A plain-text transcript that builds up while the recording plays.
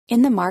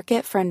In the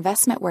market for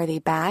investment-worthy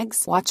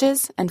bags,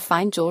 watches, and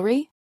fine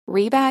jewelry,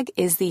 Rebag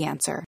is the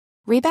answer.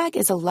 Rebag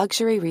is a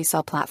luxury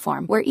resale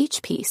platform where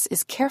each piece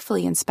is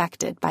carefully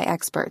inspected by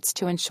experts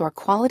to ensure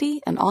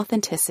quality and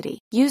authenticity.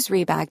 Use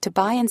Rebag to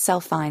buy and sell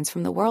finds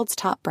from the world's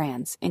top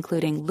brands,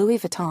 including Louis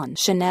Vuitton,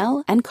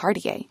 Chanel, and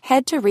Cartier.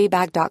 Head to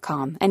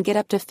Rebag.com and get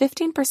up to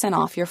 15%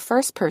 off your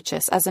first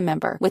purchase as a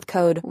member with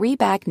code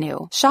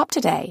REBAGNEW. Shop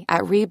today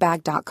at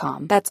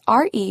Rebag.com. That's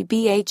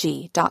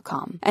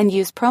REBAG.com. And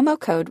use promo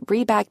code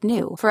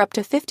REBAGNEW for up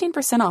to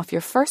 15% off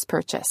your first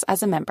purchase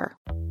as a member.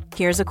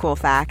 Here's a cool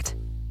fact.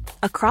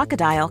 A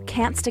crocodile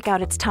can't stick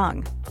out its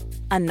tongue.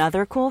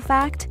 Another cool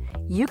fact,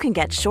 you can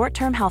get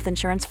short-term health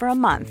insurance for a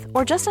month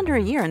or just under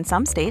a year in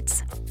some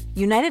states.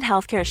 United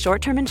Healthcare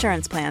short-term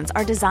insurance plans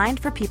are designed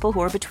for people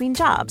who are between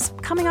jobs,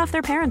 coming off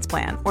their parents'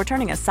 plan, or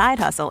turning a side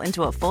hustle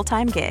into a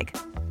full-time gig.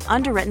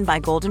 Underwritten by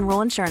Golden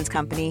Rule Insurance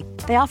Company,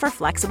 they offer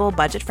flexible,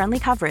 budget-friendly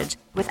coverage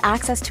with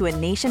access to a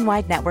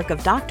nationwide network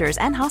of doctors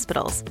and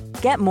hospitals.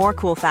 Get more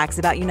cool facts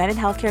about United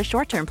Healthcare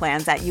short-term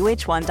plans at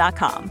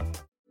uh1.com.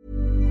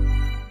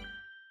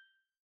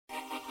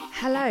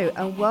 Hello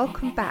and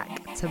welcome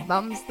back to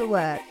Mum's the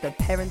Word, the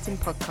parenting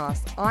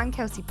podcast. I'm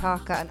Kelsey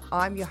Parker and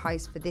I'm your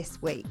host for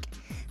this week.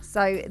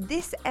 So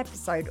this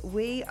episode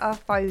we are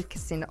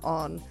focusing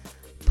on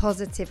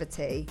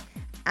positivity,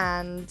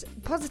 and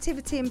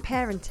positivity and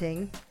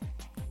parenting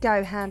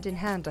go hand in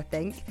hand, I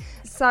think.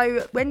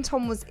 So when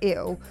Tom was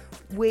ill,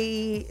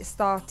 we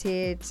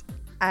started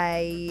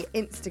a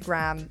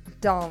Instagram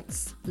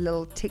dance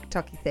little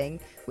TikToky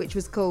thing which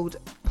was called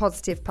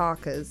Positive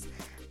Parkers.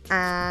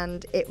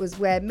 And it was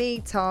where me,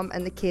 Tom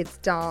and the kids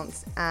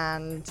danced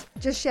and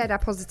just shared our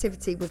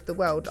positivity with the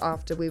world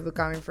after we were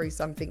going through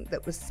something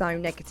that was so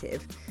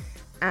negative.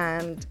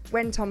 And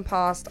when Tom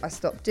passed, I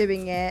stopped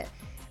doing it.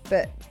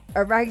 But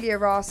Aurelia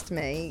asked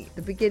me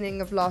the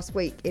beginning of last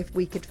week if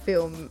we could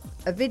film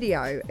a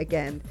video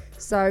again.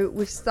 So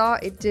we've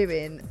started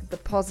doing the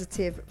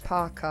Positive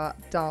Parker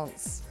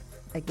dance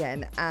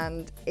again.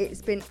 And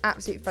it's been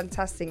absolutely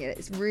fantastic. And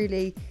it's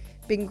really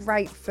been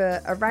great for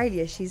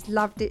Aurelia. She's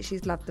loved it.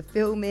 She's loved the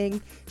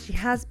filming. She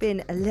has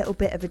been a little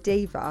bit of a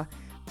diva,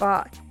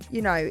 but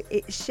you know,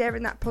 it's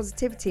sharing that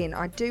positivity, and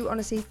I do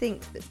honestly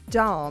think that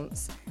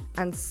dance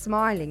and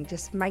smiling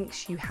just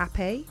makes you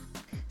happy.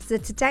 So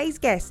today's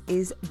guest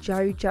is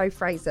Jojo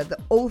Fraser, the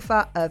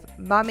author of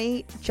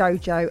Mummy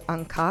Jojo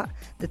Uncut,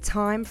 The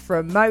Time for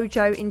a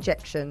Mojo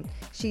Injection.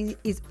 She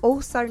is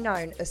also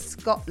known as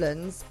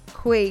Scotland's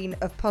Queen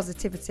of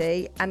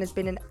Positivity and has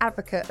been an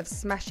advocate of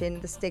smashing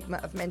the stigma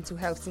of mental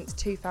health since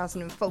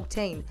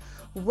 2014.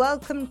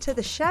 Welcome to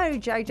the show,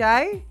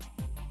 Jojo.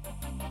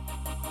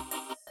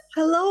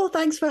 Hello,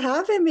 thanks for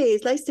having me.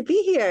 It's nice to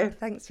be here.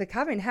 Thanks for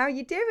coming. How are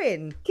you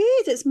doing?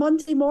 Good. It's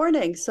Monday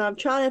morning, so I'm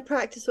trying to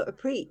practice what I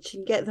preach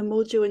and get the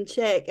mojo in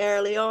check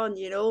early on,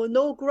 you know.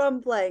 No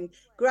grumbling,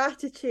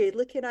 gratitude,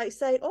 looking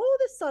outside, oh,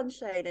 the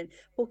sunshine, and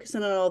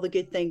focusing on all the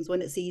good things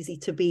when it's easy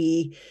to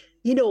be,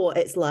 you know what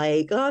it's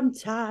like, I'm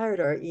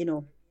tired, or, you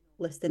know,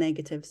 list the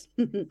negatives.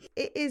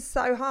 It is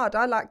so hard.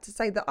 I like to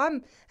say that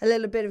I'm a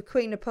little bit of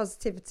Queen of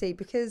Positivity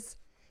because,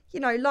 you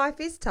know, life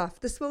is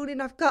tough. This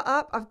morning I've got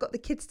up, I've got the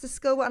kids to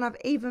school, and I've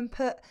even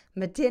put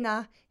my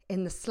dinner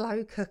in the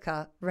slow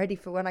cooker, ready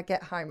for when I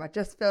get home. I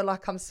just feel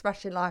like I'm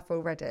smashing life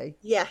already.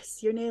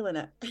 Yes, you're nailing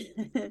it.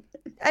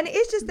 And it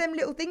is just them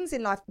little things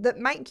in life that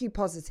make you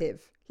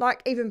positive.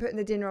 Like even putting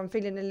the dinner on,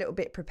 feeling a little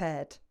bit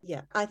prepared.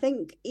 Yeah, I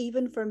think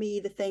even for me,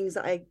 the things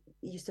that I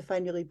used to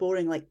find really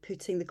boring, like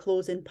putting the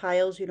clothes in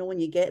piles, you know, when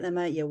you get them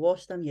out, you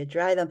wash them, you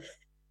dry them,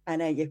 and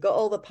then you've got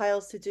all the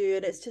piles to do,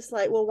 and it's just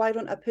like, well, why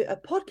don't I put a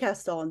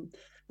podcast on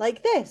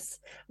like this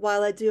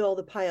while I do all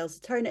the piles,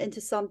 turn it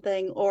into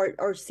something,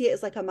 or see it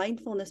as like a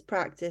mindfulness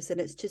practice. And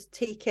it's just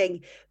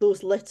taking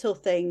those little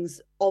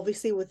things.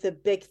 Obviously with the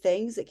big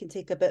things, it can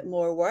take a bit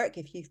more work.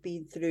 If you've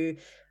been through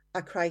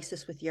a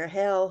crisis with your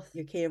health,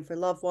 you're caring for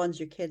loved ones,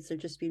 your kids have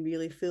just been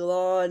really full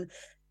on,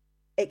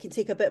 it can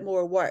take a bit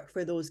more work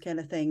for those kind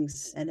of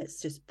things. And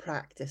it's just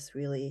practice,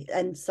 really.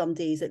 And some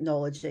days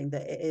acknowledging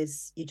that it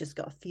is, you just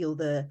got to feel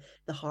the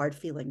hard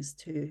feelings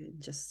too.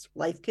 Just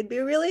life can be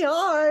really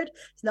hard.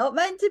 It's not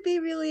meant to be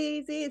really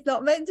easy. It's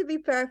not meant to be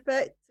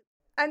perfect.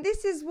 And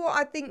this is what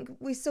I think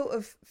we sort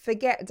of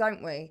forget,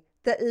 don't we?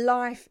 That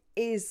life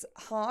is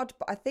hard,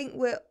 but I think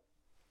we're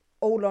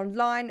all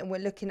online and we're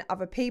looking at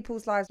other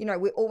people's lives. You know,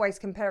 we're always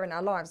comparing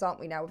our lives,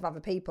 aren't we, now, with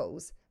other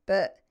people's?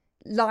 But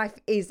life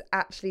is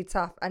actually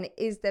tough, and it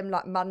is them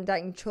like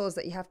mundane chores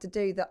that you have to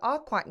do that are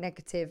quite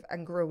negative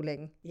and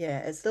grueling. Yeah,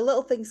 it's the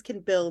little things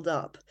can build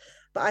up.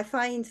 But I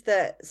find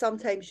that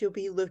sometimes you'll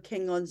be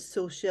looking on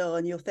social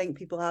and you'll think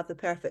people have the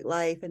perfect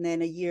life, and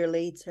then a year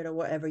later or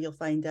whatever, you'll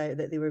find out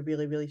that they were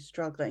really, really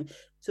struggling.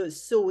 So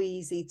it's so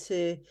easy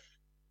to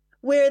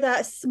wear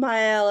that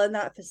smile and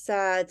that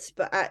facade,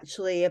 but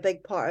actually a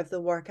big part of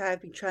the work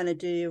I've been trying to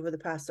do over the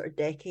past sort of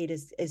decade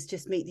is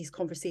just make these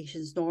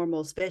conversations normal,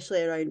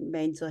 especially around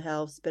mental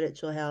health,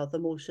 spiritual health,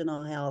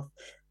 emotional health.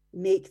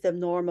 Make them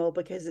normal,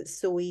 because it's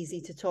so easy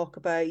to talk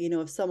about, you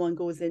know, if someone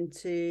goes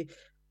into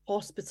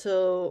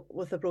hospital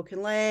with a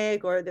broken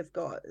leg, or they've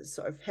got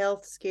sort of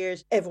health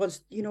scares.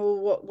 Everyone's,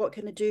 what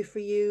can I do for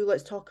you?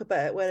 Let's talk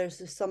about it.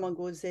 Whereas if someone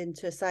goes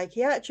into a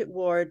psychiatric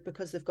ward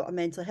because they've got a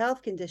mental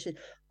health condition,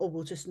 oh,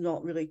 we'll just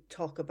not really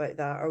talk about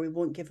that, or we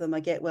won't give them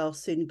a get well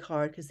soon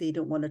card because they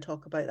don't want to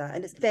talk about that.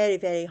 And it's very,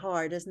 very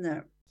hard, isn't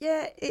it?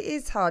 Yeah, it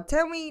is hard.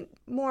 Tell me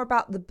more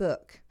about the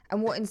book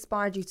and what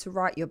inspired you to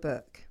write your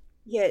book.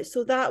 Yeah,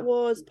 so that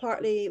was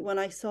partly when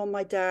I saw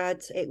my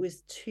dad. It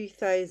was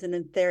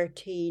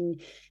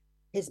 2013.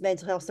 His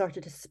mental health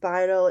started to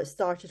spiral. It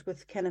started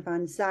with kind of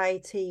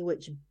anxiety,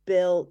 which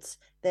built,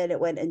 then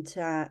it went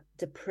into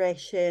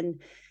depression.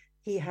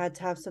 He had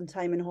to have some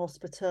time in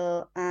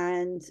hospital.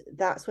 And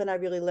that's when I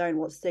really learned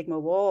what stigma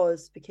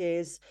was,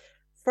 because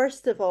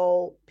first of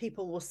all,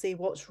 people will say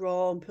what's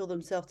wrong, pull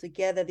themselves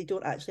together. They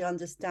don't actually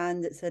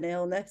understand it's an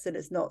illness and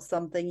it's not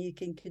something you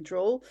can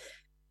control.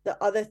 The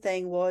other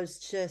thing was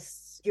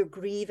just you're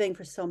grieving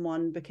for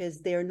someone because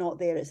they're not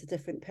there. It's a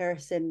different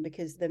person,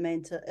 because the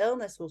mental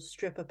illness will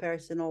strip a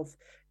person of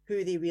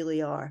who they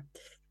really are.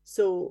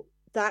 So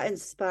that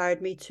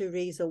inspired me to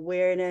raise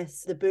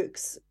awareness. The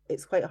books,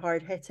 it's quite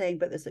hard hitting,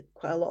 but there's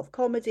quite a lot of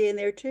comedy in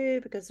there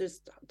too, because there's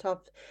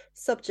tough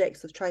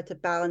subjects. I've tried to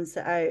balance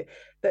it out,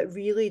 but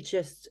really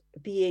just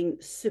being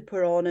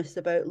super honest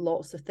about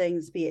lots of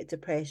things, be it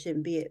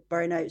depression, be it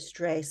burnout,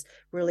 stress,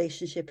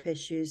 relationship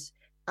issues,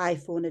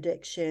 iPhone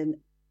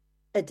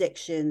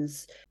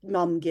addictions,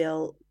 mum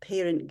guilt,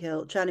 parent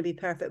guilt, trying to be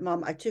perfect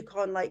mum. I took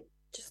on like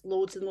just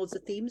loads and loads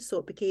of themes, so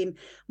it became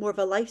more of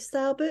a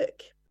lifestyle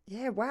book.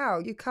 Yeah, wow,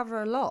 you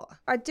cover a lot.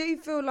 I do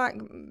feel like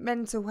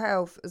mental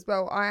health as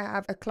well. I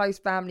have a close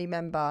family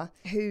member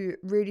who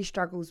really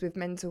struggles with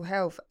mental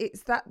health.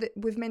 It's that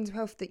with mental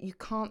health that you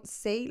can't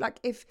see. Like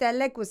if their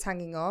leg was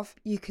hanging off,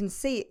 you can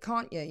see it,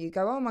 can't you? You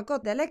go, oh my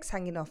God, their leg's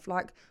hanging off.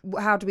 Like,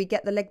 how do we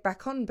get the leg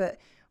back on? But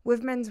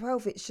with mental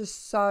health, it's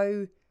just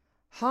so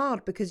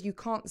hard because you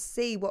can't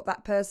see what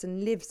that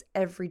person lives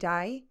every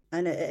day.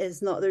 And it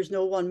is not, there's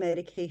no one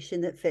medication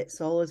that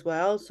fits all as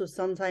well. So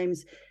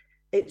sometimes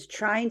it's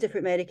trying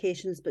different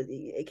medications, but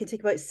it can take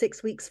about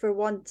 6 weeks for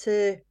one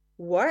to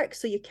work.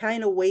 So you're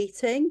kind of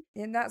waiting.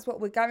 And that's what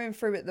we're going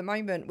through at the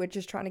moment. We're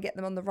just trying to get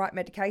them on the right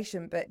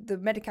medication. But the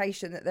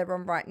medication that they're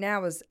on right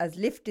now has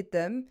lifted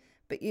them.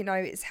 But,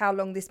 it's how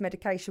long this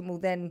medication will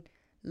then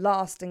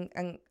last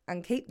and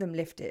keep them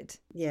lifted.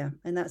 Yeah,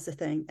 and that's the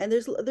thing. And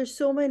there's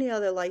so many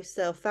other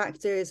lifestyle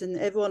factors, and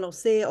everyone will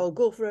say, oh,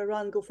 go for a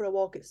run, go for a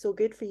walk, it's so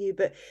good for you.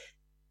 But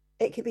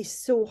it can be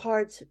so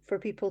hard for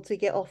people to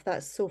get off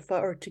that sofa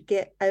or to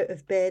get out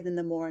of bed in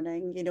the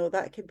morning.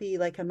 That could be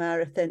like a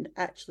marathon,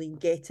 actually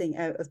getting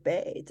out of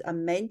bed, a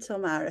mental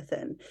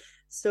marathon.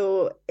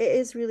 So it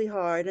is really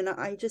hard. And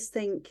I just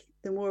think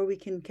the more we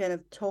can kind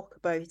of talk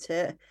about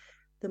it,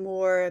 the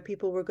more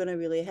people we're going to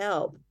really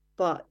help.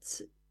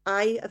 But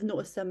I have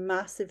noticed a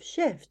massive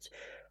shift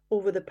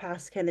over the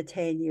past kind of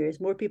 10 years.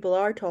 More people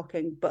are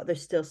talking, but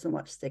there's still so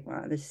much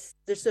stigma. There's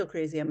still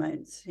crazy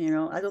amounts.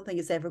 I don't think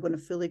it's ever going to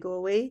fully go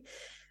away,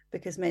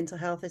 because mental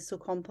health is so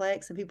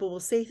complex, and people will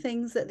say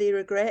things that they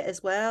regret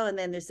as well. And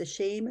then there's the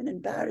shame and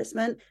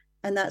embarrassment,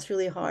 and that's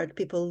really hard.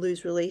 People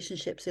lose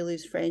relationships, they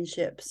lose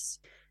friendships.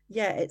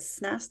 Yeah,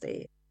 it's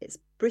nasty. It's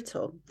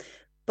brutal.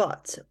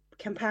 But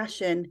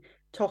compassion,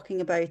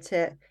 talking about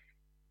it,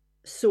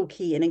 so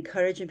key, and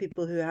encouraging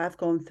people who have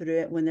gone through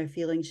it when they're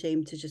feeling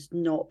shame to just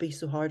not be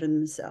so hard on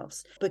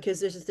themselves, because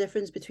there's a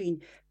difference between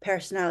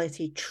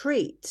personality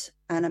trait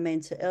and a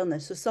mental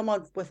illness. So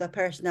someone with a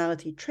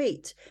personality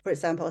trait, for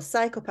example, a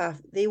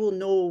psychopath, they will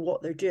know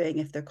what they're doing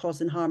if they're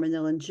causing harm and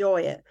they'll enjoy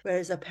it.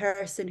 Whereas a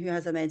person who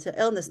has a mental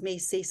illness may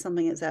say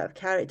something that's out of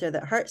character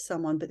that hurts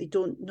someone, but they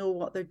don't know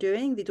what they're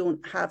doing. They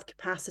don't have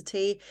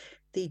capacity.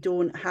 They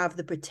don't have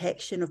the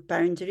protection of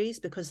boundaries,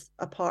 because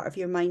a part of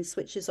your mind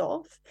switches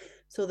off.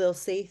 So they'll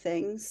say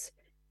things.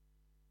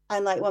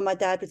 And like when my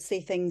dad would say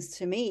things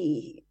to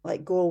me,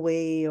 like, go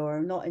away, or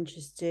I'm not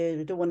interested,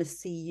 I don't want to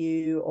see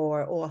you,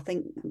 or, oh, I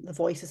think the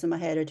voices in my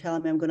head are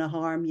telling me I'm going to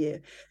harm you.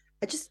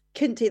 I just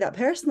couldn't take that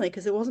personally,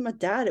 because it wasn't my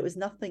dad. It was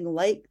nothing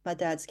like my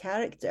dad's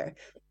character.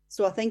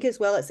 So I think as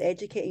well, it's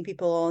educating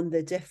people on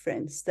the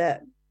difference,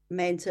 that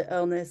mental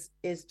illness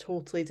is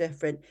totally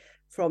different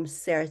from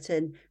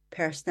certain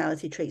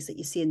personality traits that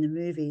you see in the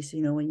movies.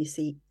 When you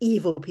see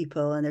evil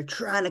people and they're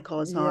trying to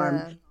cause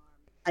harm,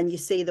 and you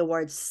say the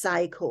word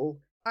psycho.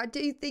 I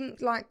do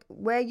think like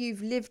where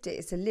you've lived it,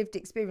 it's a lived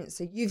experience.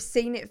 So you've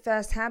seen it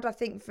firsthand. I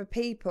think for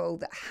people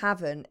that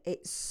haven't,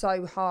 it's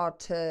so hard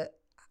to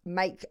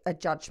make a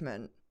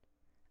judgment.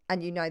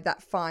 And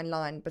that fine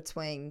line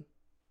between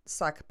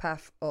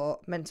psychopath or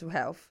mental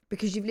health,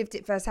 because you've lived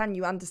it firsthand.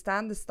 You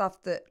understand the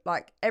stuff that,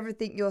 like,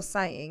 everything you're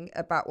saying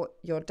about what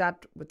your dad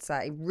would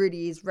say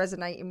really is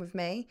resonating with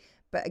me.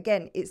 But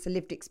again, it's a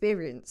lived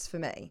experience for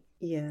me.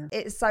 Yeah.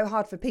 It's so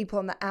hard for people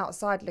on the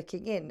outside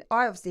looking in.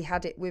 I obviously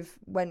had it with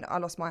when I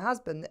lost my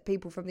husband, that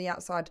people from the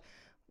outside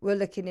were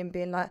looking in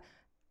being like,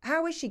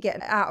 how is she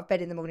getting out of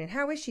bed in the morning?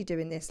 How is she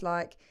doing this?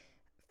 Like,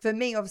 For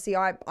me, obviously,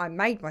 I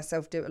made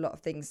myself do a lot of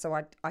things, so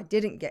I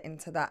didn't get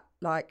into that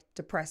like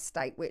depressed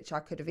state, which I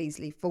could have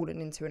easily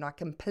fallen into. And I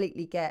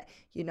completely get,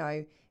 you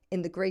know,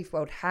 in the grief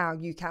world, how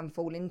you can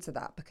fall into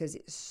that because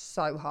it's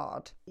so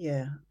hard.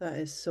 Yeah, that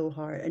is so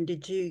hard. And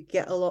did you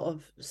get a lot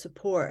of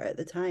support at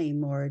the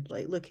time, or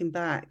like looking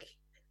back,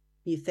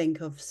 you think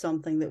of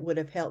something that would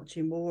have helped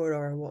you more,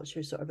 or what's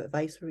your sort of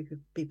advice for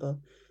people?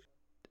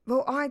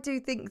 Well, I do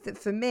think that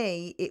for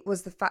me, it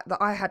was the fact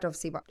that I had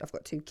obviously, I've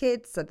got 2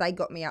 kids, so they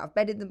got me out of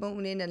bed in the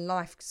morning and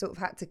life sort of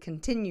had to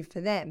continue for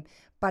them.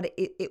 But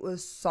it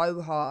was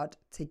so hard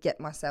to get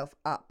myself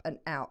up and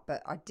out,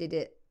 but I did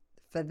it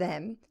for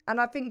them. And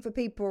I think for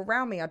people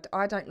around me,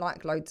 I don't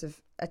like loads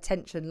of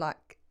attention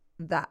like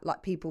that,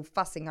 like people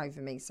fussing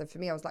over me. So for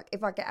me, I was like,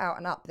 if I get out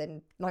and up,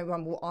 then no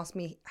one will ask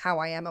me how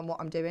I am and what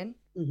I'm doing.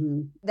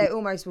 Mm-hmm. They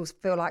almost will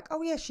feel like,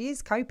 oh yeah, she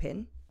is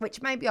coping,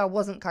 which maybe I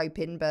wasn't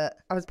coping, but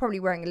I was probably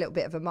wearing a little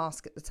bit of a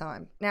mask at the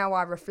time. Now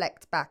I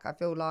reflect back, I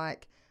feel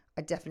like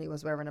I definitely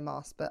was wearing a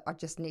mask, but I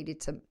just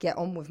needed to get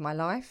on with my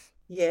life.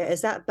 Yeah,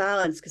 is that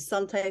balance? Because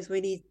sometimes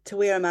we need to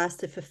wear a mask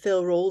to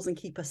fulfill roles and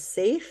keep us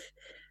safe.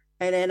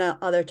 And then at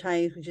other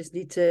times we just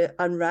need to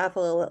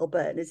unravel a little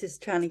bit. And it's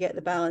just trying to get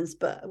the balance.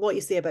 But what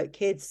you say about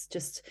kids,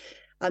 just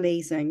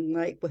amazing.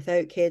 Like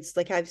without kids,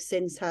 like I've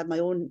since had my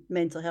own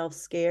mental health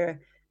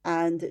scare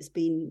and it's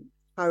been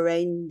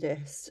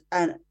horrendous.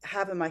 And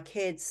having my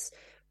kids,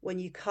 when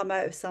you come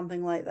out of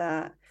something like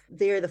that,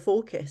 they're the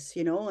focus,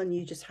 you know, and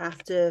you just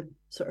have to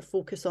sort of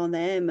focus on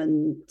them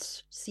and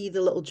see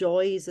the little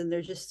joys. And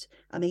they're just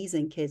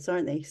amazing kids,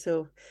 aren't they?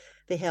 So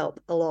they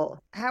help a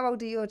lot. How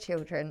old are your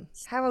children?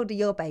 How old are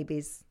your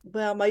babies?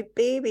 Well, my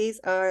babies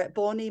are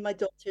Bonnie, my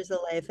daughter's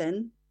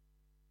 11,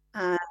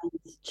 and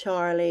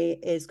Charlie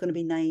is going to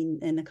be 9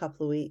 in a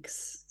couple of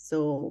weeks.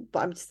 So,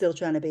 but I'm still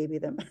trying to baby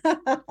them.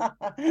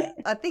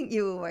 I think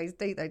you always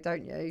do though,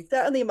 don't you?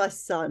 Certainly my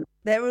son.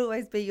 There will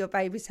always be your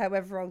babies,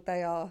 however old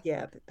they are.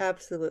 Yeah,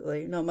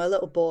 absolutely. No, my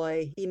little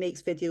boy, he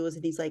makes videos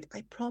and he's like,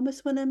 I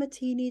promise when I'm a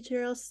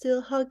teenager, I'll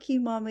still hug you,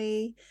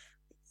 mommy.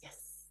 Yes,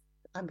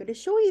 I'm going to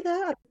show you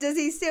that. Does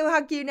he still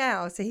hug you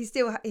now? So he's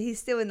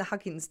still in the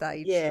hugging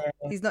stage. Yeah.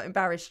 He's not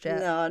embarrassed yet.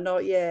 No,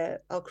 not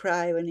yet. I'll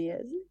cry when he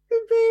is.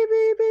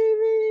 Baby,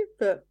 baby.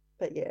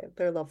 But yeah,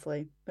 they're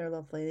lovely. They're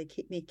lovely. They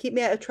keep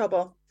me out of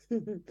trouble.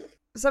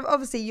 So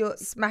obviously you're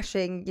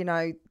smashing, you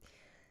know,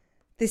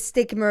 this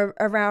stigma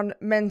around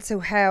mental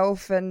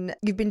health, and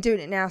you've been doing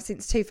it now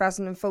since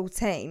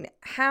 2014.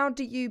 How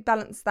do you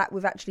balance that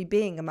with actually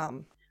being a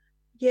mum?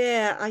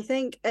 Yeah, I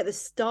think at the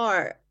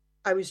start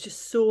I was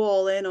just so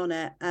all in on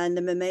it, and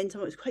the momentum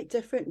was quite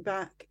different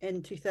back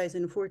in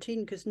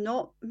 2014 because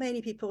not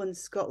many people in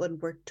Scotland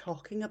were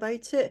talking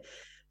about it.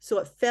 So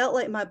it felt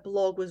like my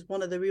blog was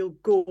one of the real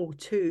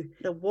go-to.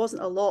 There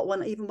wasn't a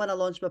lot even when I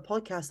launched my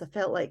podcast, I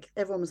felt like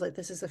everyone was like,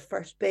 this is the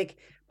first big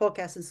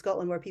podcast in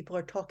Scotland where people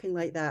are talking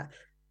like that.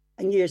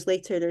 And years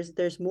later,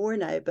 there's more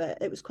now, but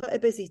it was quite a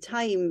busy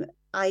time.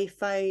 I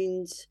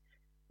found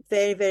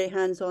very, very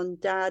hands-on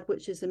dad,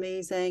 which is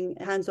amazing.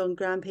 Hands-on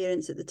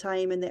grandparents at the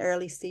time in the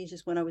early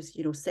stages when I was,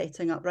 you know,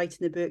 setting up, writing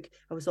the book.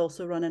 I was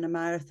also running a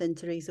marathon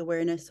to raise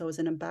awareness. I was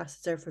an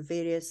ambassador for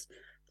various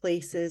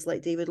places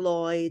like David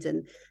Lloyd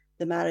and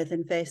the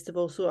Marathon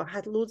Festival. So I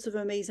had loads of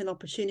amazing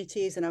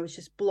opportunities and I was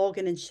just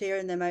blogging and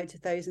sharing them out to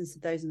thousands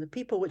and thousands of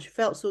people, which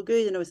felt so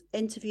good. And I was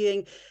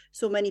interviewing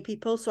so many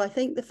people. So I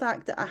think the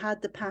fact that I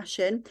had the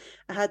passion,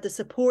 I had the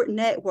support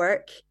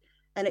network,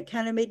 and it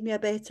kind of made me a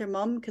better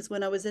mum because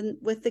when I was in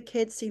with the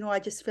kids, you know, I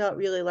just felt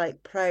really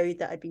like proud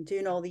that I'd been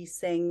doing all these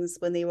things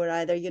when they were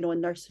either, you know,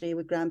 in nursery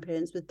with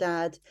grandparents, with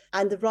dad.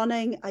 And the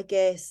running, I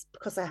guess,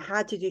 because I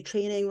had to do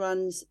training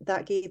runs,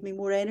 that gave me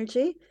more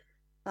energy.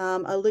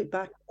 I look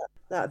back at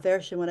that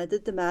version when I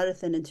did the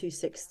marathon in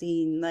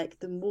 2016, like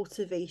the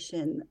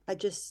motivation,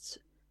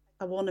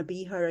 I want to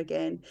be her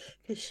again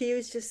because she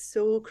was just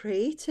so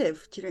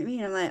creative. Do you know what I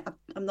mean? I'm like,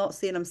 I'm not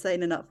saying I'm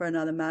signing up for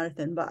another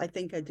marathon, but I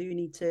think I do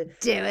need to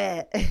do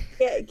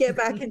it. get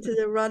back into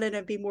the running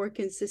and be more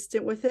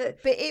consistent with it.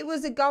 But it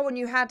was a goal and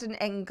you had an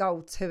end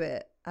goal to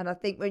it. And I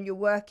think when you're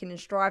working and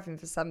striving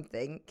for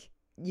something,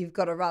 you've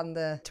got to run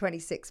the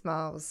 26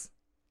 miles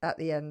at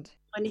the end.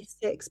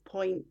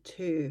 26.2.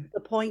 The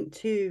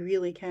 0.2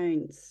 really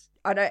counts.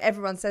 I know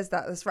everyone says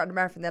that that's running a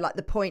marathon. They're like,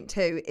 the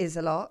 0.2 is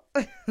a lot.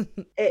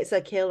 It's a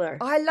killer.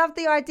 I love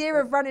the idea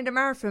of running a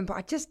marathon, but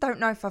I just don't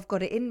know if I've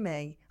got it in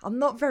me. I'm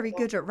not very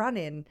good at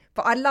running,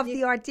 but I love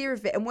the idea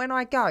of it. And when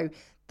I go,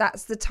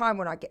 that's the time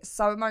when I get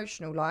so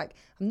emotional. Like,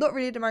 I'm not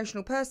really an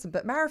emotional person,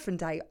 but marathon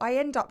day, I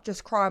end up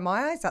just crying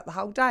my eyes out the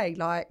whole day.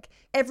 Like,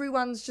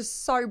 everyone's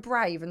just so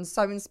brave and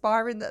so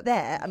inspiring that they're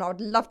there, and I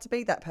would love to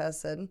be that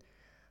person.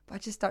 I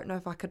just don't know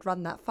if I could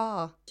run that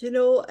far. Do you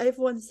know,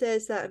 everyone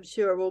says that, I'm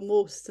sure, well,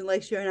 most,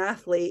 unless you're an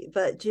athlete,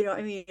 but do you know what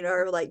I mean,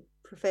 or like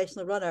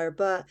professional runner,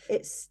 but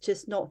it's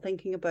just not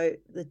thinking about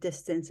the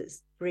distance,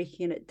 it's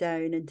breaking it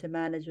down into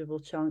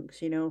manageable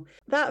chunks, you know.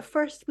 That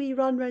first wee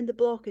run round the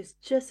block is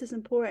just as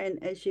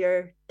important as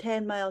your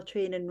 10-mile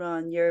training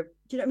run. Do you know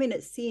what I mean?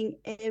 It's seeing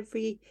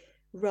every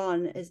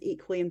run is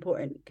equally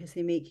important because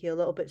they make you a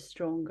little bit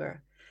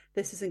stronger.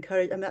 this is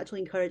encouraged. I'm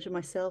actually encouraging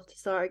myself to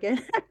start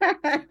again.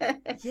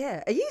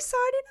 Yeah. Are you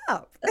signing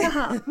up?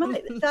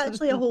 Right. There's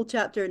actually a whole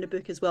chapter in the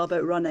book as well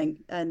about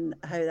running and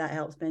how that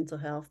helps mental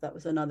health. That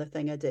was another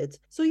thing I did.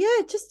 So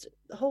yeah, just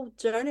the whole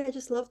journey. I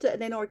just loved it.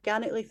 And then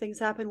organically things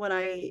happened when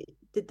I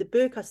did the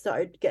book. I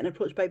started getting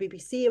approached by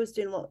BBC. I was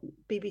doing a lot of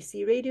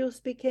BBC radio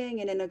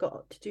speaking, and then I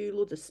got to do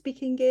loads of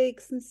speaking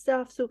gigs and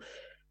stuff. So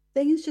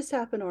things just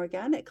happen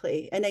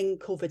organically. And then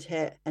COVID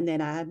hit, and then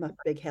I had my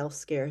big health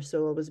scare.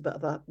 So it was a bit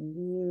of a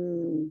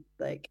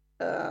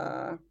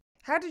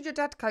How did your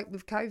dad cope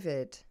with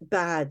COVID?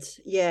 bad.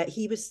 Yeah,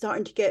 he was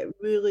starting to get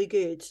really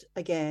good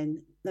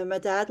again. Now, my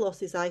dad lost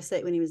his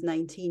eyesight when he was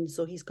 19,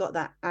 so he's got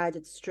that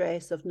added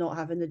stress of not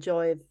having the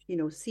joy of,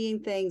 seeing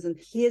things. And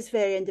he is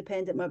very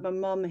independent. My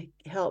mum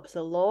helps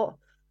a lot.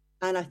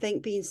 And I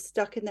think being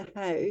stuck in the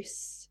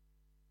house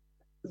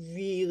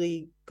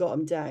really got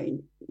him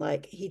down.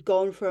 Like, he'd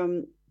gone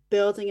from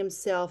building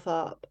himself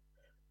up,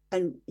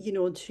 and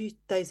in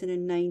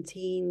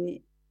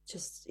 2019,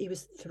 just he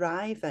was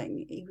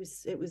thriving.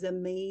 It was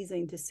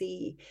amazing to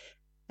see.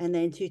 And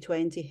then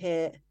 220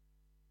 hit.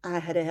 I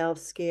had a health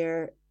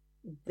scare.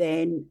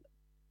 Then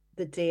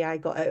the day I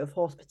got out of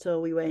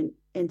hospital, we went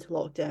into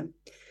lockdown.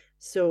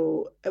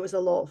 So it was a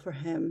lot for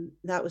him.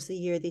 That was the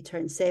year they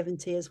turned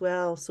 70 as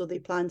well. So they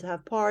planned to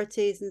have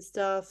parties and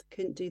stuff,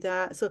 couldn't do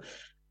that. So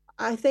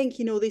I think,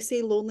 they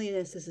say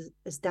loneliness is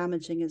as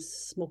damaging as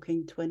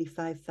smoking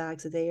 25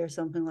 fags a day or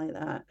something like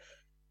that.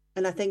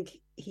 And I think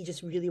he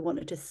just really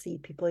wanted to see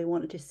people. He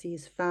wanted to see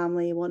his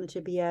family. He wanted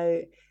to be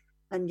out.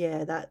 And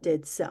yeah, that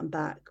did set him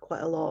back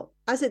quite a lot,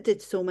 as it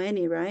did so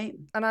many, right?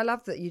 And I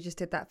love that you just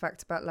did that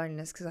fact about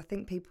loneliness, because I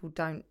think people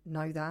don't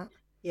know that.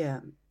 Yeah.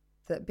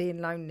 That being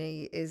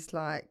lonely is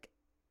like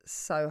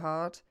so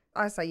hard.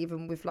 I say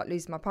even with like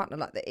losing my partner,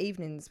 like the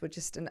evenings were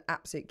just an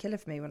absolute killer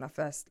for me when I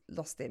first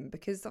lost him,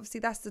 because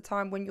obviously that's the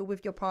time when you're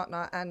with your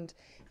partner and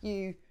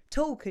you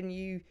talk and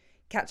you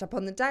catch up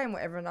on the day and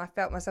whatever. And I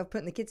felt myself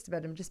putting the kids to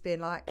bed and just being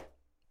like,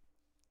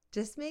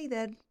 just me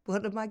then,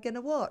 what am I going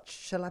to watch?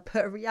 Shall I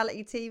put a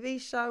reality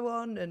TV show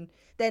on? And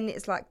then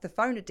it's like the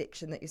phone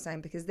addiction that you're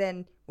saying, because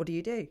then what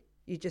do?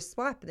 You just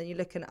swipe and then you're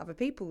looking at other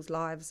people's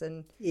lives.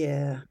 And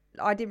yeah,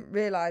 I didn't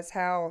realise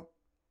how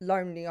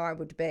lonely I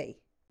would be.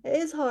 it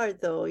is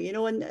hard though,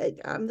 and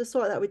I'm the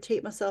sort that would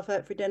take myself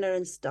out for dinner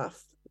and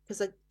stuff,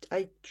 because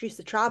I used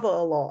to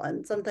travel a lot,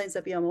 and sometimes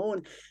I'd be on my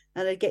own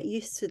and I'd get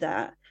used to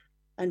that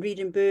and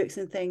reading books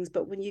and things.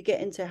 But when you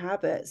get into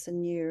habits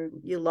and you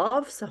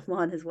love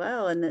someone as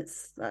well, and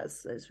it's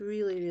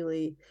really,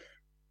 really,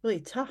 really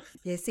tough.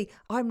 Yeah, see,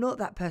 I'm not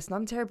that person.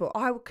 I'm terrible.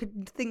 I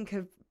could think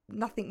of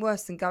nothing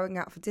worse than going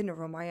out for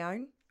dinner on my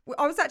own.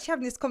 I was actually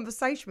having this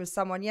conversation with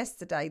someone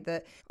yesterday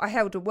that I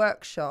held a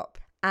workshop,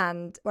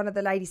 and one of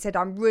the ladies said,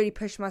 I'm really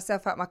pushing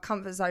myself out of my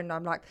comfort zone. And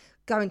I'm like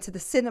going to the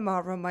cinema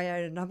on my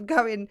own, and I'm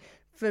going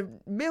for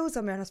meals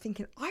on my own. I was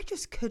thinking, I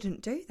just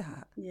couldn't do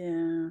that.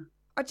 Yeah.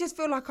 I just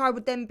feel like I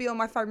would then be on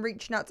my phone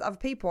reaching out to other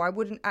people. I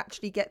wouldn't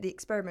actually get the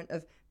experiment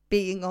of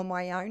being on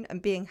my own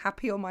and being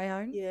happy on my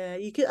own. Yeah,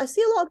 I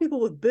see a lot of people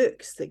with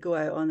books that go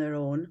out on their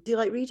own. Do you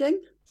like reading?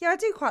 Yeah, I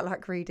do quite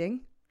like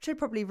reading. Should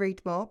probably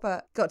read more,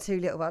 but got 2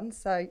 little ones,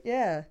 so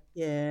yeah.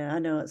 Yeah, I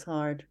know it's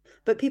hard.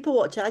 But people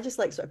watch it. I just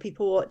like sort of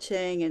people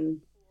watching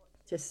and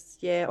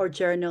just, yeah, or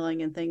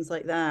journaling and things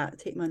like that.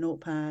 Take my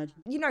notepad.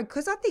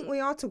 Because I think we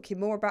are talking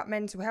more about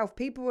mental health.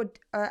 People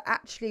are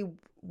actually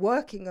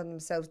working on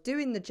themselves,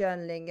 doing the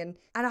journaling, and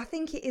I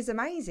think it is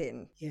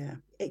amazing. Yeah,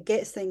 it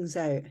gets things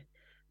out.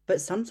 But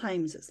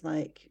sometimes it's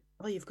like,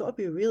 oh, you've got to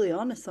be really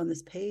honest on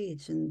this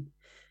page. And,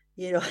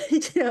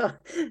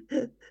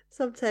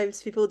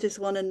 sometimes people just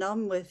want to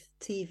numb with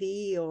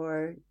TV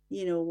or,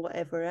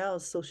 whatever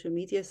else, social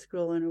media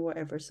scrolling or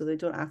whatever, so they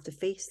don't have to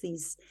face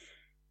these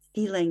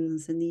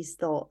feelings and these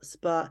thoughts.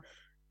 But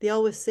they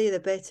always say they're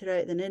better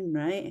out than in,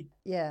 right?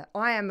 Yeah,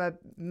 I am a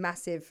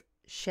massive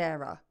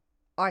sharer.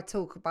 I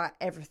talk about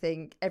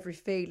everything, every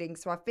feeling.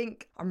 So I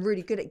think I'm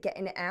really good at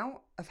getting it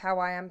out of how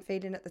I am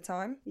feeling at the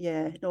time.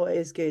 Yeah, no, it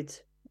is good.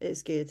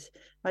 It's good.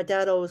 My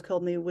dad always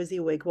called me a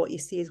WYSIWYG. What you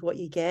see is what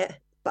you get.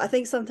 But I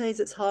think sometimes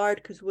it's hard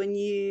because when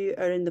you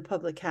are in the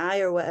public eye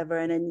or whatever,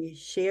 and then you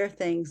share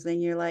things,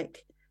 then you're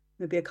like,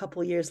 maybe a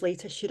couple of years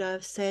later, should I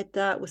have said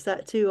that? Was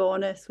that too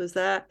honest? Was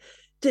that...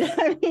 Do you know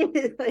what I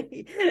mean?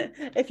 Like,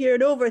 if you're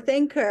an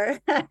overthinker.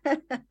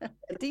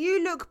 Do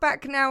you look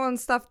back now on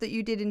stuff that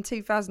you did in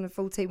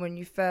 2014 when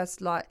you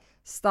first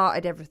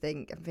started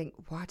everything and think,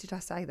 why did I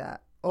say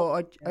that?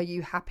 Or are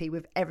you happy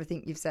with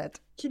everything you've said?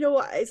 Do you know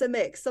what? It's a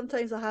mix.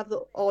 Sometimes I have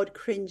the odd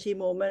cringy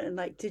moment and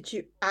like, did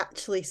you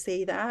actually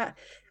say that?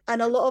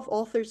 And a lot of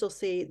authors will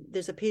say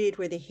there's a period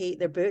where they hate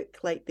their book,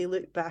 like they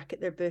look back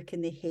at their book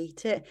and they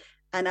hate it.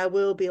 And I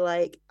will be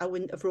like, I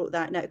wouldn't have wrote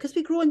that now, because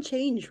we grow and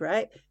change,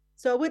 right?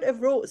 So I would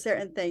have wrote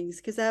certain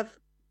things because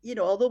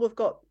although we've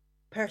got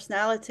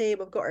personality,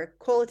 we've got our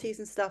qualities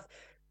and stuff,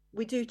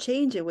 we do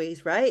change in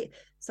ways, right?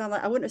 So I'm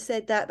like, I wouldn't have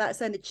said that. That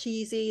sounded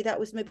cheesy. That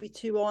was maybe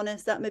too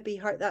honest. That maybe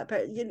hurt that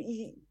person.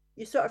 You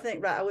you sort of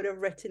think, right, I would have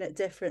written it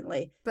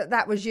differently. But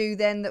that was you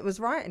then that was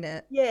writing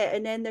it. Yeah,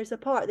 and then there's a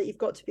part that you've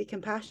got to be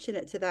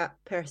compassionate to that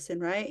person,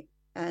 right?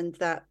 And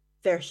that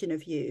version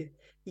of you.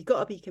 You've got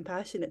to be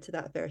compassionate to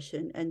that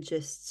version and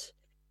just,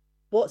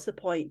 what's the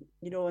point?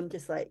 And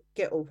just like,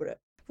 get over it.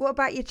 What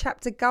about your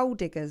chapter Gold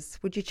Diggers?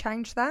 Would you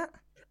change that?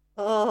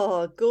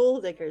 Oh,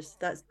 gold diggers.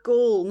 That's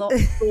gold, not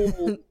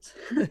gold.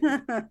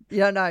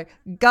 No,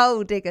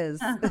 Gold Diggers.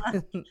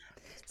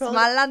 It's probably,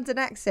 my London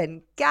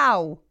accent.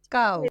 Goal.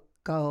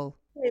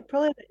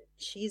 probably a bit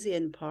cheesy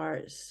in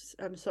parts.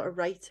 I'm sort of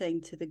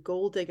writing to the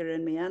gold digger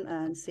in me, aren't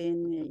I? And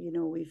saying,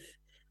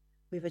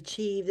 we've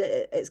achieved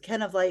it. It's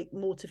kind of like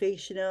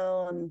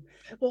motivational, and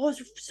I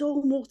was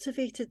so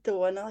motivated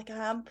though, and like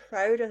I am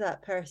proud of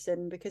that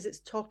person because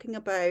it's talking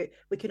about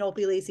we can all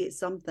be lazy at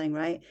something,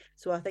 right?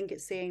 So I think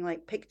it's saying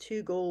like pick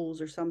 2 goals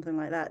or something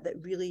like that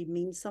really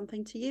means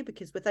something to you,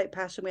 because without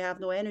passion we have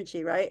no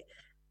energy, right?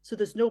 So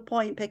there's no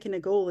point picking a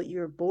goal that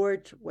you're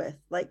bored with.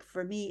 Like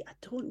for me, I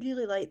don't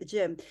really like the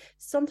gym.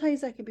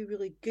 Sometimes I can be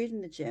really good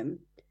in the gym,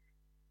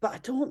 but I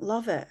don't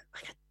love it.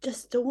 Like I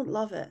just don't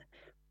love it.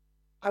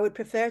 I would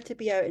prefer to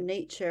be out in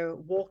nature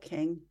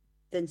walking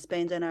than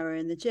spend an hour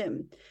in the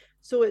gym.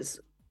 So it's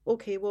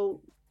okay,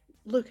 well,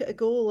 look at a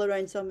goal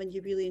around something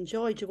you really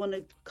enjoy. Do you want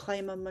to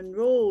climb a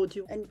Monroe?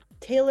 And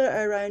tailor it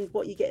around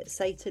what you get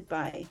excited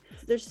by.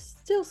 There's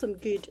still some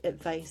good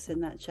advice in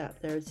that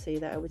chapter, I would say,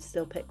 that I would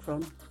still pick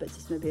from, but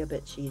just maybe a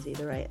bit cheesy,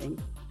 the writing.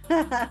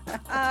 Oh,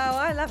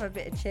 I love a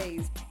bit of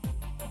cheese.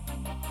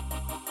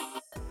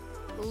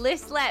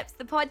 Loose Lips,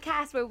 the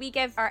podcast where we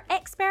give our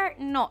expert,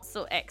 not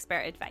so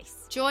expert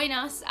advice. Join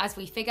us as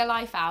we figure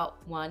life out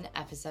one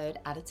episode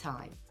at a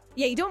time.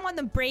 Yeah, you don't want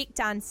them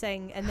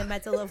breakdancing in the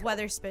middle of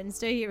Wetherspoons,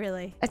 do you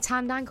really? A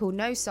tanned ankle,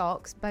 no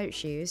socks, boat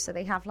shoes, so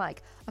they have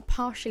like a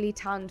partially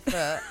tanned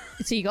foot.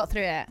 So you got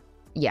through it?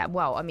 Yeah,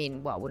 well,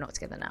 we're not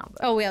together now.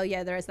 But... Oh, well,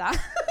 yeah, there is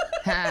that.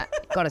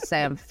 Gotta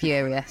say, I'm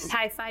furious.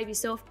 High five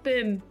yourself,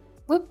 boom.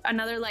 Whoop,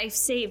 another life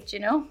saved,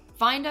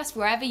 Find us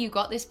wherever you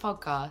got this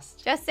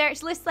podcast. Just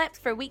search Loose Lips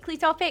for weekly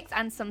topics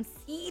and some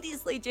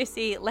seriously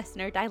juicy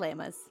listener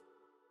dilemmas.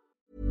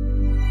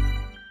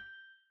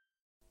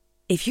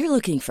 If you're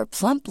looking for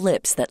plump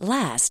lips that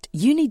last,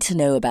 you need to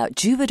know about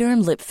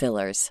Juvederm lip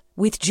fillers.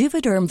 With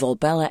Juvederm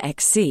Volbella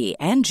XC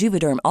and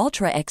Juvederm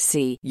Ultra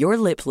XC, your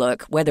lip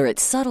look, whether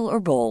it's subtle or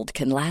bold,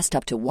 can last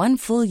up to 1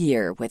 full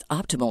year with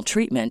optimal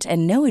treatment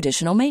and no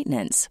additional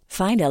maintenance.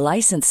 Find a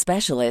licensed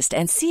specialist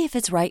and see if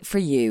it's right for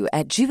you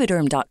at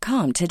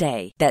Juvederm.com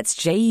today. That's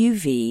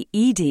JUVEDERM.com.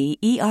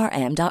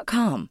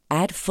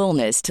 Add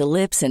fullness to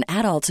lips in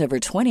adults over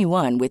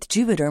 21 with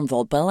Juvederm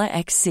Volbella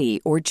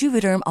XC or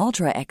Juvederm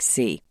Ultra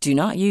XC. Do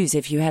not use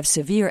if you have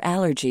severe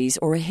allergies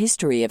or a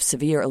history of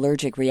severe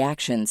allergic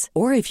reactions,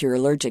 or if you're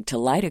allergic to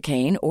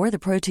lidocaine or the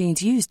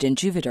proteins used in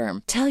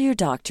Juvederm. Tell your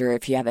doctor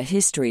if you have a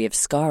history of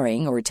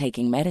scarring or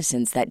taking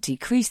medicines that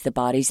decrease the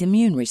body's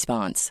immune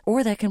response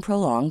or that can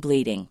prolong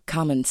bleeding.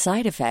 Common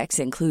side effects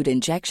include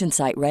injection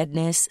site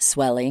redness,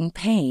 swelling,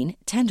 pain,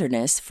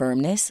 tenderness,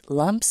 firmness,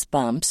 lumps,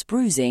 bumps,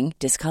 bruising,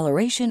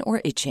 discoloration,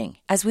 or itching.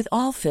 As with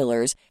all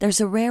fillers,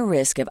 there's a rare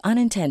risk of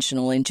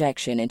unintentional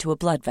injection into a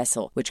blood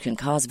vessel, which can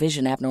cause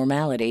vision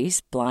abnormalities,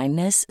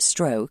 blindness,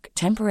 stroke,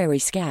 temporary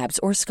scabs,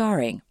 or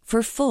scarring.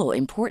 For full,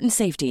 important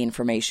safety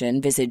information,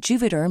 visit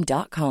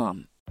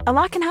Juvederm.com. A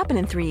lot can happen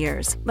in 3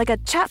 years, like a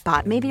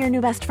chatbot may be your new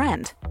best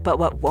friend. But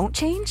what won't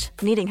change?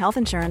 Needing health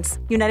insurance.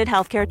 United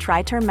Healthcare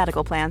Tri-Term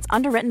Medical Plans,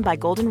 underwritten by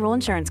Golden Rule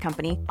Insurance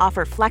Company,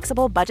 offer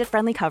flexible,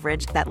 budget-friendly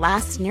coverage that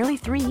lasts nearly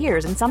 3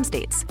 years in some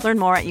states. Learn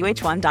more at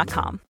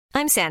uh1.com.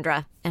 I'm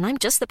Sandra, and I'm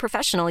just the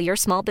professional your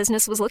small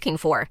business was looking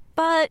for.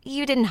 But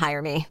you didn't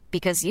hire me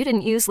because you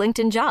didn't use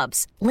LinkedIn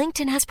Jobs.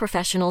 LinkedIn has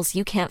professionals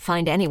you can't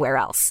find anywhere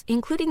else,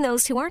 including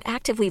those who aren't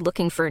actively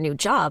looking for a new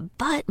job,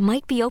 but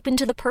might be open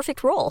to the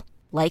perfect role,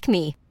 like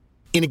me.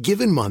 In a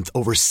given month,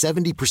 over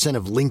 70%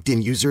 of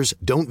LinkedIn users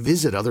don't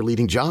visit other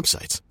leading job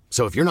sites.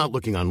 So if you're not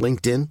looking on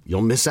LinkedIn,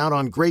 you'll miss out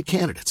on great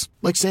candidates,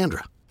 like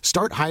Sandra.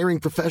 Start hiring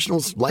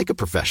professionals like a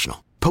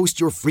professional. Post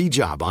your free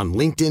job on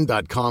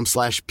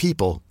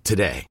linkedin.com/people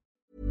today.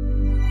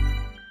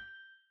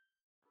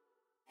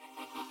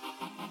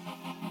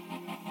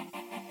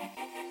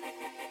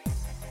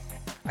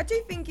 I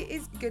do think it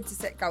is good to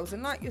set goals,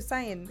 and like you're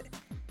saying,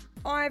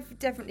 I've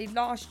definitely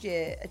last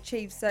year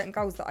achieved certain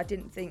goals that I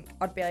didn't think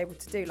I'd be able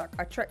to do. Like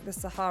I trekked the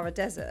Sahara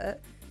Desert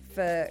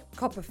for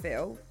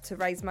Copperfield to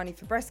raise money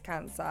for breast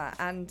cancer,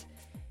 and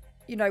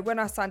when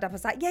I signed up I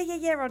was like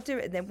yeah I'll do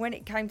it, and then when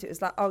it came to it, it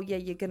was like, oh yeah,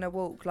 you're gonna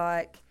walk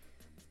like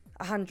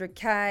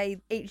 100k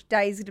each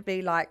day, is gonna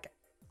be like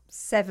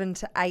 7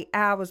 to 8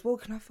 hours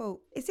walking. I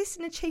thought, is this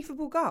an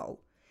achievable goal?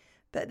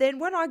 But then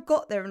when I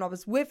got there and I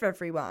was with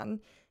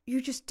everyone, you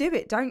just do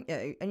it, don't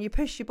you? And you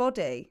push your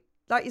body.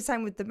 Like you're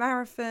saying with the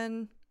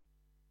marathon.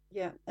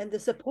 Yeah, and the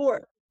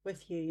support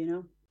with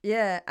you,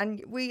 Yeah,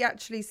 and we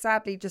actually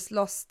sadly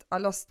I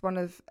lost one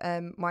of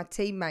my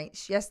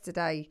teammates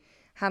yesterday.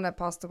 Hannah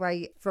passed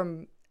away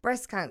from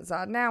breast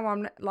cancer. Now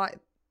I'm like,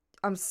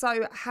 I'm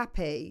so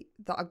happy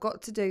that I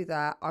got to do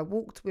that. I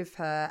walked with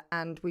her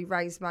and we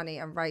raised money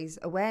and raised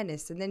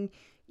awareness. And then,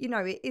 you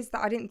know, it is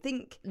that I didn't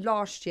think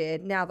last year,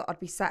 now that I'd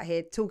be sat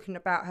here talking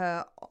about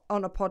her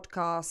on a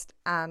podcast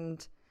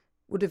and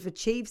would have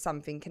achieved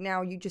something. And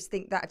now you just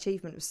think that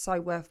achievement was so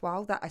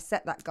worthwhile that I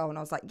set that goal and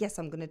I was like, yes,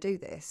 I'm going to do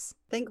this.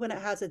 I think when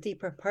it has a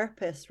deeper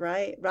purpose,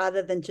 right?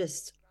 Rather than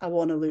just, I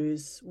want to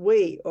lose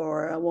weight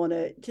or I want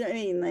to, do you know what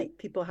I mean? Like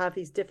people have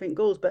these different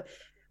goals, but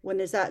when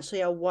there's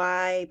actually a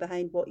why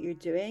behind what you're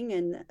doing,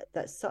 and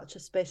that's such a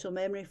special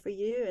memory for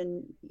you.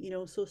 And, you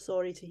know, so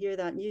sorry to hear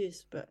that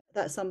news, but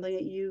that's something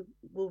that you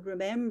will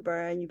remember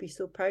and you'll be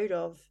so proud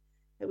of.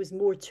 It was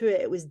more to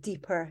it. It was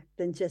deeper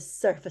than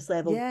just surface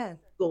level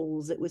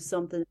goals. It was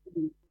something.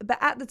 But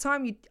at the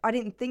time, I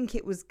didn't think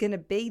it was going to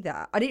be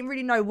that. I didn't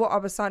really know what I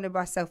was signing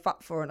myself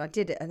up for, and I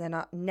did it. And then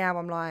now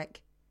I'm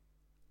like,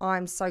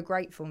 I'm so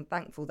grateful and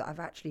thankful that I've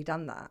actually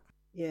done that.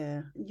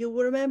 Yeah, you'll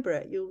remember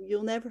it.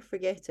 You'll never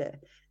forget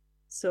it.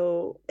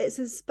 So it's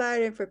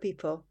inspiring for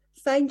people.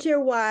 Find your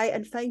why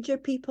and find your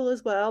people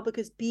as well,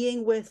 because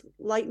being with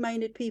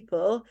like-minded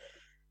people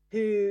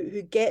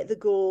who get the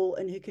goal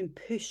and who can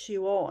push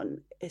you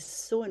on is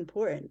so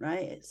important,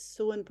 right? It's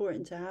so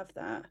important to have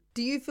that.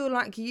 Do you feel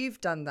like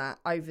you've done that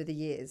over the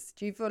years?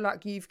 Do you feel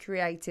like you've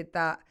created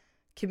that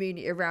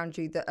community around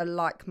you that are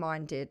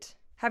like-minded?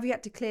 Have you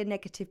had to clear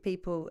negative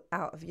people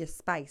out of your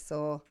space,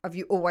 or have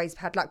you always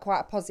had like quite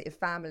a positive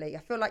family?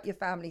 I feel like your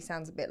family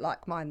sounds a bit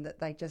like mine, that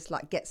they just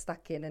like get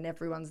stuck in and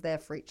everyone's there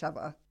for each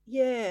other.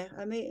 Yeah,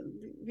 I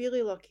mean,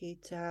 really lucky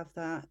to have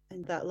that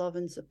and that love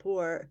and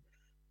support.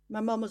 My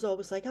mum was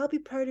always like, I'll be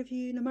proud of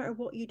you no matter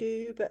what you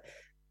do. But,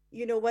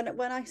 you know, when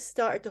I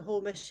started the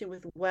whole mission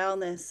with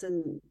wellness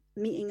and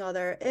meeting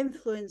other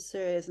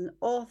influencers and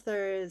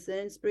authors and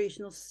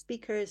inspirational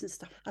speakers and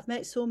stuff, I've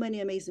met so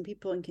many amazing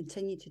people and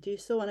continue to do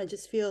so. And I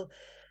just feel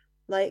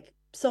like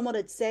someone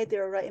had said, they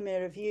were writing me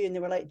a review and they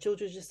were like,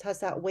 Jojo just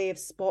has that way of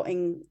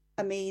spotting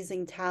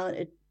amazing,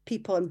 talented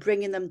people and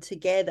bringing them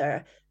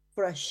together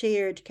for a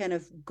shared kind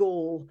of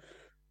goal.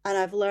 And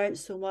I've learned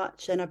so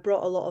much, and I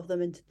brought a lot of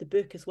them into the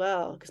book as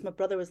well, because my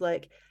brother was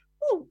like,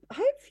 oh,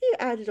 how have you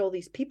added all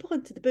these people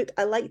into the book?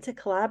 I like to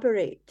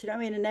collaborate. Do you know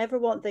what I mean? I never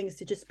want things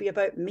to just be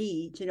about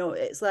me. Do you know,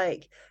 it's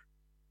like,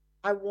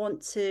 I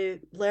want to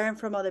learn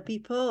from other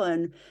people,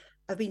 and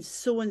I've been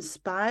so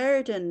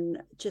inspired,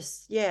 and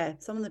just, yeah,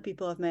 some of the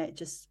people I've met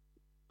just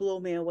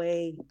blow me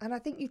away. And I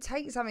think you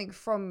take something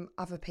from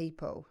other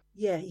people.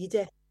 Yeah, you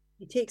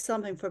take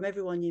something from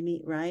everyone you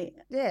meet, right?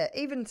 Yeah,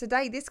 even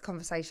today, this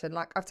conversation,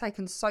 like I've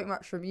taken so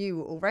much from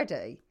you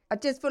already. I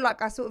just feel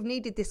like I sort of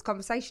needed this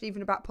conversation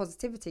even about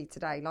positivity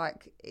today.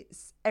 Like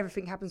it's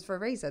everything happens for a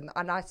reason.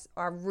 And I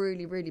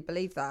really, really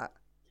believe that.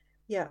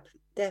 Yeah,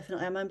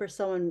 definitely. I remember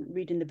someone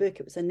reading the book.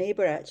 It was a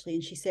neighbour actually.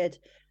 And she said,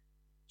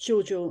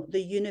 Jojo,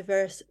 the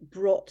universe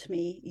brought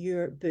me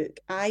your book.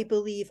 I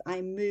believe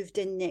I moved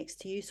in next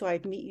to you so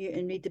I'd meet you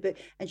and read the book.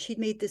 And she'd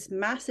made this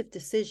massive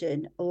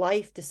decision, a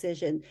life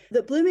decision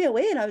that blew me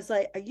away. And I was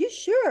like, are you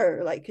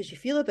sure? Like, because you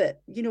feel a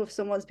bit, you know, if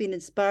someone's been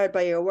inspired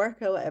by your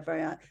work or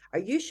whatever, are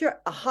you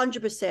sure?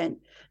 100%.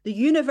 The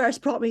universe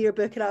brought me your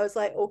book. And I was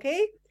like,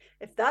 okay,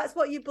 if that's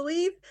what you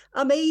believe,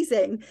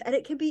 amazing. And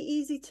it can be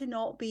easy to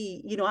not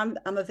be, you know, I'm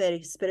a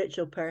very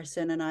spiritual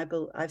person, and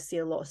I see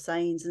a lot of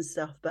signs and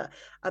stuff, but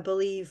I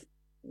believe,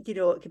 you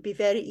know, it can be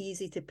very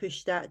easy to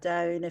push that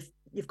down if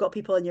you've got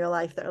people in your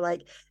life that are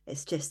like,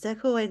 it's just a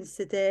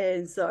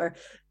coincidence, or,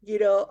 you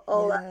know,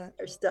 all that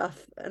sort of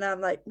stuff. And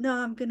I'm like, no,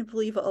 I'm going to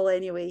believe it all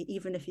anyway,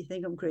 even if you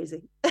think I'm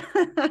crazy.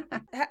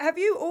 Have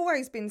you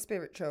always been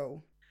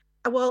spiritual?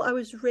 Well, I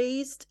was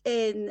raised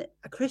in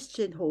a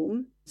Christian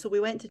home, so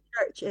we went to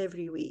church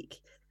every week.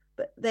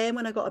 But then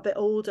when I got a bit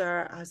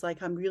older, I was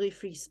like, I'm really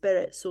free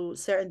spirit. So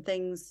certain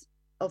things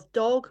of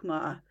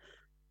dogma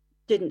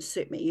didn't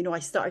suit me. You know, I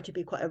started to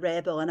be quite a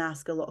rebel and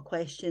ask a lot of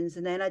questions.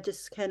 And then I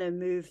just kind of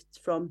moved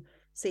from,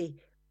 say,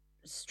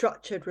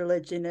 structured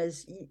religion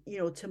as, you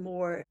know, to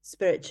more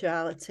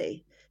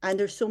spirituality. And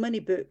there's so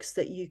many books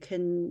that you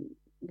can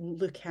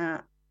look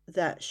at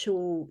that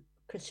show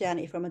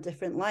Christianity from a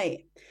different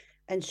light.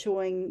 And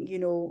showing, you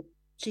know,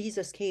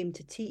 Jesus came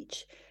to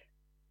teach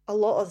a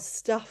lot of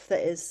stuff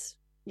that is,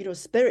 you know,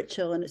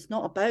 spiritual, and it's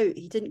not about,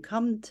 he didn't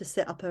come to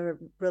set up a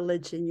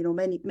religion. You know,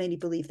 many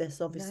believe this,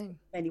 obviously, no.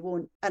 Many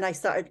won't. And I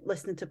started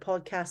listening to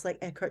podcasts like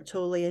Eckhart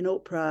Tolle and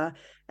Oprah,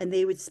 and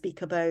they would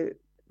speak about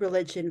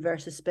religion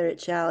versus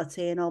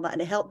spirituality and all that.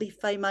 And it helped me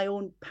find my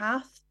own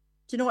path.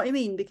 Do you know what I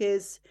mean?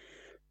 Because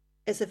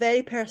it's a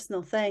very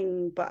personal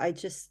thing, but I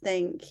just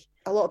think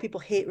a lot of people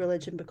hate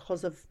religion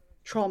because of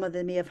trauma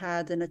they may have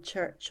had in a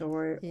church,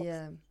 or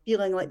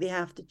feeling like they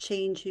have to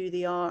change who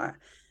they are,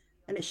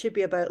 and it should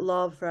be about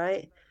love,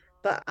 right?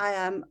 But I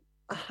am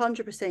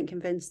 100%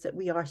 convinced that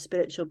we are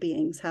spiritual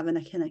beings having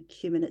a kind of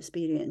human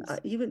experience.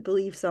 You wouldn't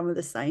believe some of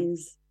the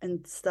signs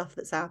and stuff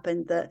that's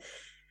happened, that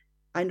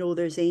I know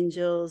there's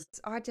angels.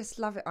 I just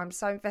love it. I'm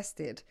so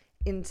invested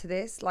into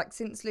this. Like,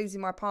 since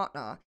losing my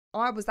partner,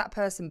 I was that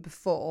person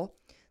before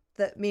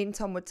that me and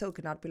Tom would talk,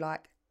 and I'd be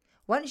like,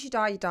 once you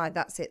die,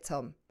 that's it,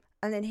 Tom.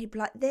 And then he'd be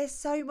like, there's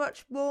so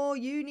much more.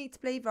 You need to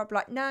believe. I'd be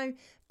like, no.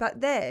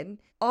 But then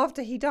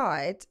after he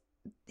died,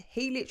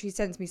 he literally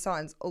sends me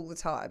signs all the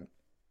time,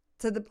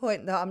 to the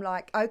point that I'm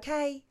like,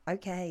 okay,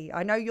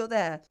 I know you're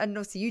there. And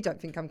obviously you don't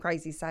think I'm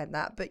crazy saying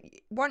that, but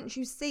once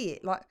you see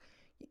it, like,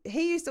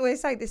 he used to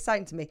always say this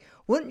saying to me,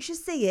 once you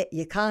see it,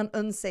 you can't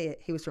unsee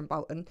it. He was from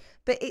Bolton.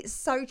 But it's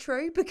so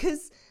true,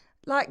 because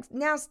like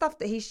now stuff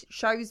that he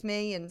shows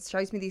me and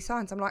shows me these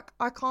signs, I'm like,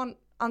 I can't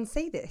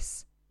unsee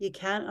this. You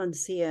can't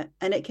unsee it.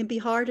 And it can be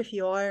hard if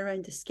you are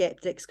around the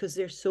skeptics because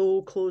they're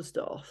so closed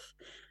off.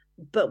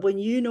 But when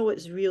you know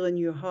it's real in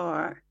your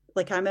heart,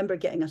 like I remember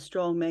getting a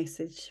strong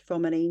message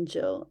from an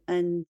angel,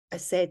 and I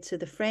said to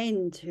the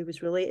friend who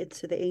was related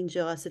to the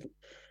angel, I said,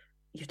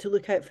 you have to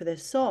look out for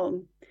this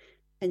song.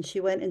 And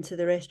she went into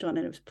the restaurant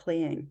and it was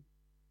playing.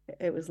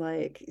 It was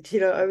like, do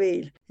you know what I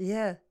mean?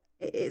 Yeah.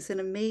 It's an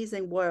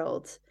amazing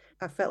world.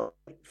 I felt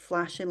like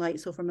flashing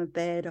lights over my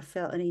bed. I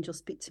felt an angel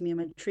speak to me in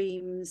my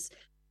dreams.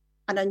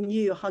 And I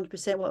knew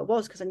 100% what it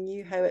was because I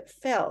knew how it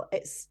felt.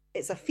 It's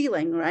a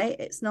feeling, right?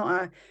 It's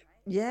not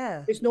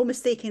there's no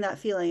mistaking that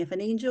feeling. If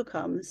an angel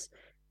comes,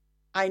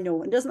 I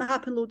know. It doesn't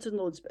happen loads and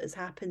loads, but it's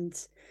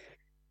happened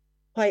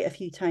quite a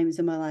few times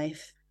in my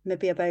life.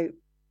 Maybe about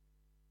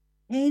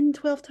 10,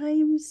 12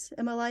 times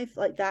in my life,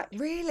 like that.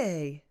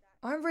 Really?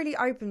 I'm really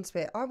open to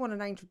it. I want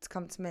an angel to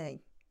come to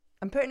me.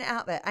 I'm putting it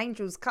out there.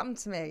 Angels, come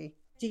to me.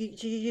 Do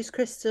you use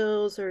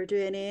crystals or do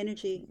any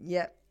energy?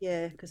 Yep.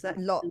 Yeah, because that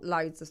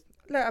loads of.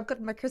 Look, I've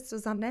got my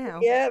crystals on now.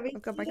 Yeah,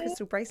 I've got my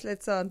crystal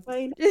bracelets on.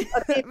 Fine.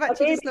 I've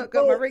actually just not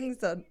got my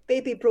rings on.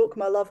 Baby broke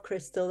my love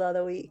crystal the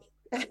other week.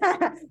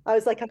 I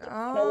was like,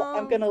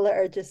 I'm gonna let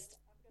her just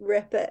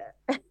rip it.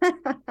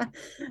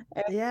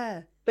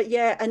 Yeah. But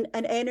yeah, and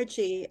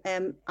energy.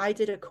 I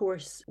did a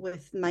course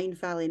with Mind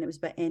Valley, and it was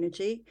about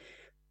energy.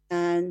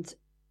 And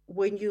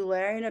when you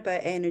learn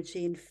about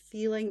energy and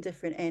feeling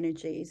different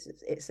energies,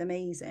 it's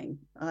amazing.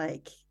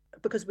 Like,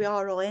 because we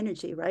are all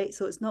energy, right?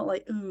 So it's not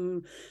like,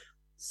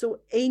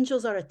 So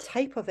angels are a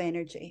type of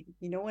energy,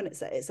 you know, and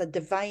it's a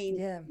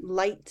divine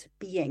light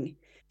being.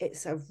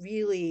 It's a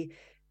really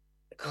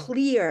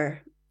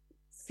clear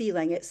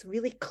feeling. It's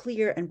really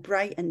clear and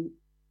bright, and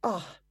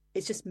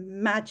it's just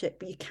magic.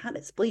 But you can't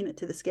explain it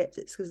to the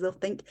skeptics because they'll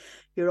think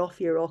you're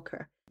off your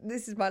rocker.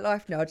 This is my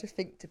life now. I just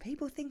think, do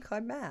people think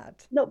I'm mad?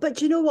 No,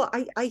 but you know what?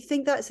 I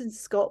think that's in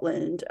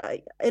Scotland.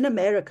 In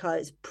America,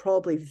 it's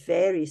probably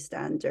very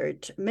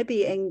standard.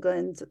 Maybe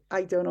England,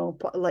 I don't know,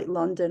 like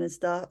London and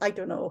stuff. I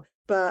don't know.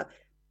 But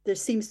there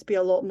seems to be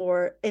a lot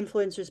more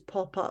influencers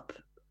pop up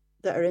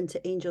that are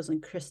into angels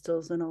and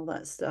crystals and all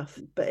that stuff.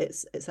 But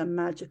it's a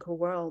magical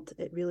world.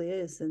 It really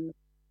is. And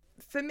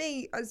for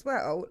me as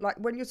well, like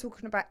when you're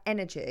talking about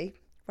energy,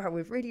 wow,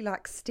 we've really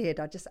like steered.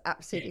 I just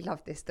absolutely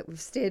love this, that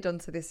we've steered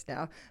onto this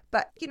now.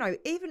 But, you know,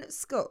 even at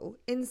school,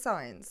 in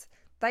science,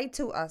 they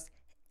taught us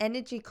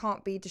energy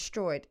can't be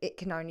destroyed. It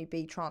can only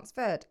be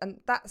transferred. And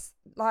that's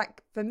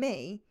like, for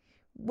me,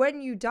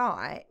 when you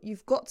die,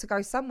 you've got to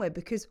go somewhere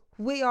because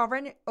we are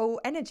all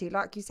energy.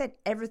 Like you said,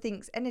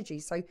 everything's energy.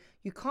 So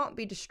you can't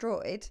be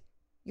destroyed.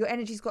 Your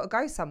energy's got to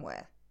go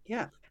somewhere.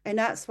 Yeah. And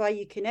that's why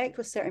you connect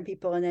with certain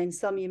people. And then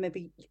some,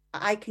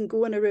 I can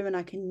go in a room and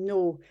I can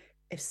know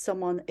if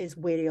someone is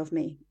wary of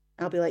me.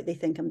 I'll be like, they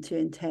think I'm too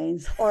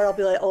intense. Or I'll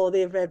be like, oh,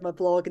 they've read my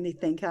blog and they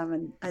think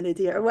I'm an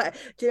idiot or what.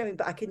 Do you know what I mean?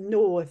 But I can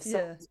know if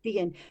someone's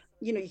being,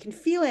 you can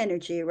feel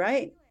energy,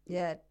 right?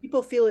 Yeah.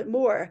 People feel it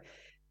more.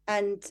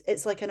 And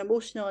it's like an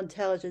emotional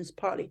intelligence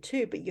partly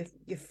too, but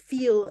you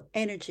feel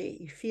energy,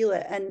 you feel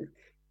it. And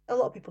a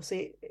lot of people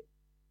say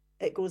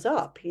it goes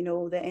up,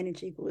 the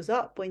energy goes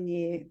up when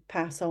you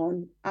pass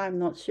on. I'm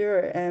not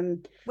sure.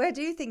 Where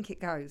do you think it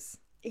goes?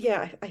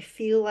 Yeah, I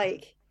feel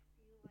like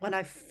when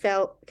I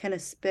felt kind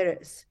of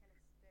spirits,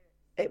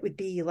 it would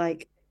be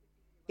like,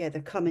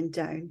 they're coming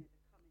down.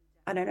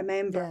 And I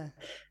remember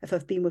if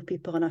I've been with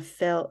people and I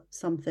felt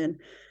something,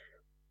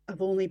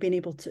 I've only been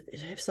able to,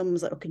 if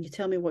someone's like, oh, can you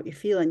tell me what you're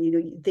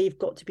feeling? They've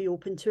got to be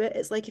open to it.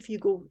 It's like if you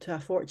go to a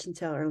fortune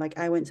teller, like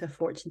I went to a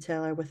fortune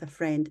teller with a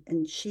friend,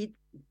 and she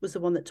was the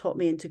one that taught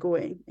me into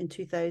going in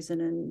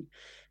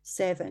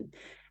 2007.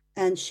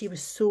 And she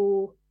was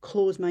so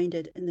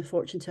close-minded in the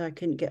fortune teller, I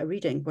couldn't get a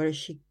reading, whereas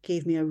she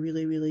gave me a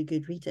really, really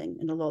good reading.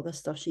 And a lot of the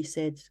stuff she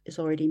said is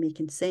already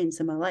making sense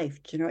in my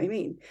life. Do you know what I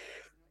mean?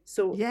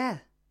 So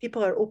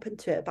people are open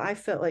to it, but I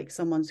felt like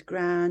someone's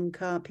gran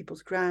come,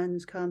 people's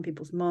grans come,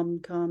 people's mum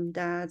come,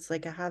 dads.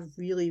 Like I have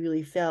really,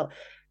 really felt.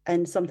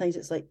 And sometimes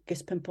it's like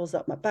goose pimples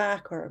up my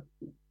back or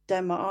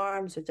down my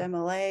arms or down my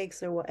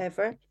legs or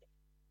whatever.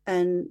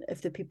 And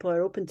if the people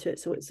are open to it,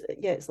 so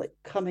it's like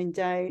coming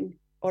down.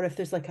 Or if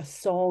there's like a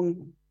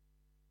song,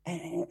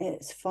 and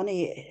it's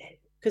funny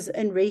because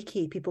in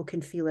Reiki, people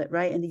can feel it,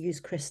 right? And they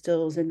use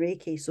crystals in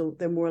Reiki, so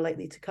they're more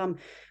likely to come.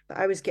 But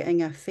I was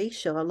getting a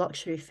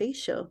luxury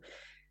facial.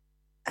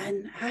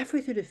 And halfway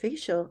through the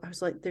facial, I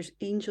was like, there's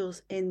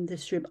angels in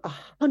this room,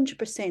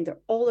 100%. They're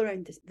all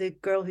around this. The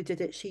girl who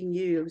did it, she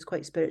knew I was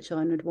quite spiritual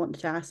and had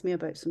wanted to ask me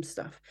about some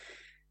stuff.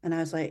 And I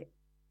was like,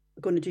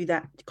 going to do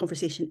that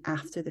conversation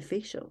after the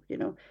facial, you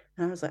know.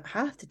 And I was like, I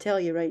have to tell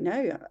you right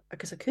now,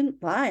 because I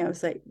couldn't lie. I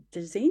was like,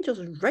 there's angels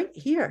right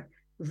here,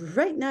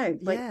 right now.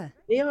 Like,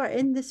 they are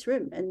in this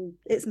room and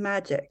it's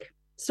magic.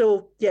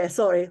 So yeah,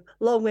 sorry,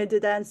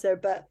 long-winded answer,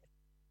 but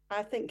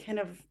I think kind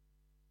of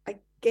I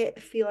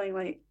get feeling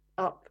like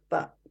up,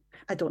 but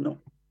I don't know.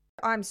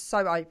 I'm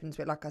so open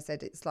to it. Like I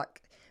said, it's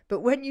like, but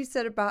when you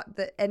said about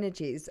the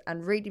energies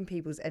and reading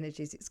people's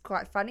energies, it's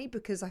quite funny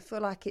because I feel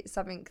like it's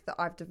something that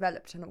I've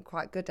developed and I'm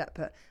quite good at,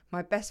 but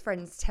my best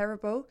friend's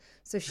terrible.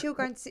 So she'll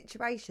go into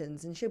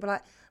situations and she'll be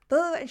like,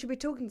 "Ugh," and she'll be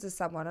talking to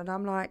someone and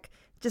I'm like,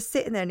 just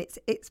sitting there, and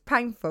it's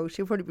painful.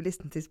 She'll probably be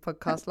listening to this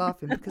podcast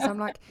laughing because I'm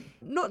like,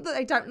 not that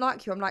they don't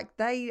like you, I'm like,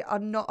 they are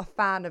not a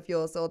fan of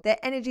yours or their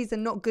energies are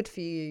not good for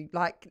you.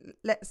 Like,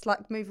 let's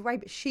like move away.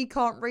 But she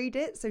can't read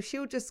it. So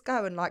she'll just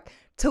go and like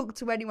talk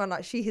to anyone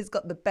like she has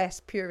got the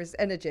best, purest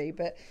energy.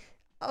 But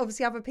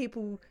obviously other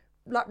people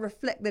like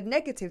reflect the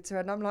negative to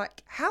her. And I'm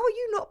like, how are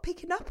you not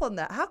picking up on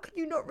that? How can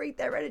you not read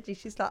their energy?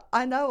 She's like,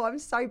 I know, I'm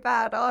so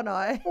bad, aren't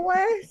I?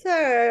 Bless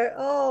her.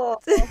 Oh,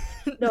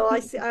 no,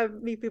 I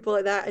meet people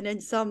like that. And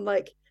then some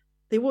like,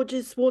 they won't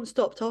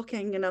stop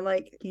talking. And I'm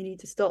like, you need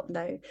to stop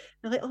now. And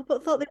they're like, oh,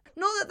 but I thought they...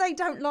 Not that they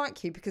don't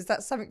like you, because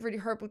that's something really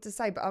horrible to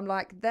say, but I'm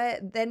like,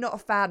 they're not a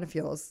fan of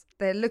yours.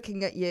 They're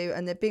looking at you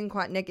and they're being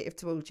quite negative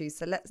towards you.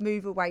 So let's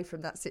move away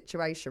from that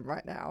situation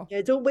right now.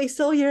 Yeah, don't waste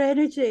all your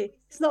energy.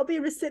 It's not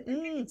being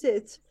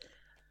reciprocated.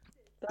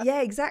 Yeah,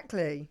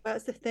 exactly.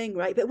 That's the thing,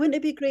 right? But wouldn't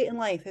it be great in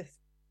life if,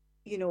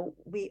 you know,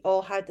 we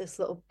all had this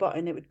little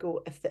button that would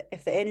go, if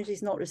the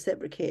energy's not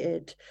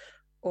reciprocated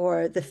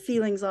or the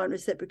feelings aren't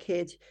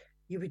reciprocated,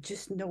 you would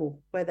just know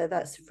whether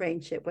that's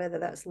friendship, whether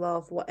that's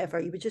love, whatever.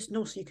 You would just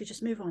know, so you could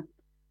just move on. Do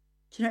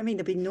you know what I mean?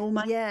 There'd be no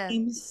mind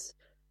games.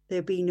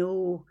 There'd be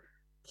no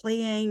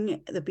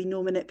playing. There'd be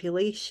no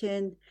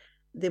manipulation.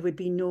 There would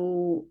be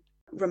no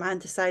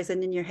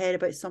romanticizing in your head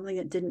about something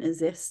that didn't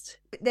exist.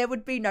 There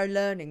would be no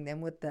learning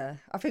then, would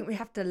there? I think we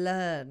have to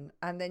learn,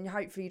 and then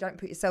hopefully you don't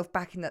put yourself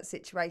back in that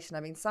situation. I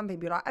mean, some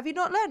people are like, have you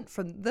not learned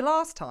from the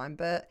last time?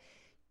 But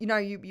you know,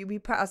 we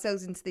put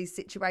ourselves into these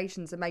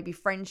situations and maybe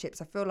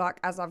friendships. I feel like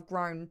as I've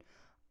grown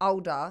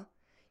older,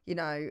 you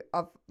know,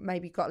 I've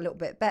maybe got a little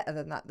bit better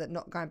than that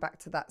not going back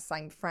to that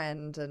same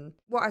friend. And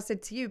what I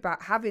said to you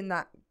about having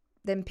that,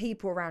 them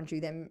people around you,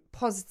 them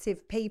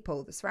positive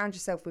people that surround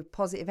yourself with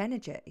positive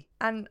energy.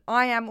 And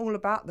I am all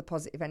about the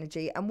positive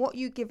energy, and what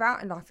you give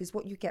out in life is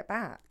what you get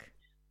back.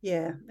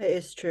 Yeah, it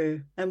is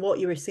true. And what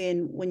you were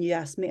saying when you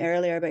asked me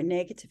earlier about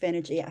negative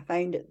energy, I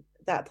found it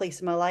that place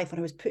in my life when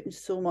I was putting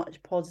so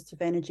much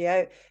positive energy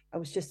out. I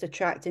was just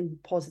attracting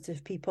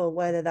positive people,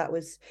 whether that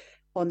was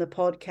on the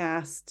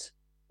podcast,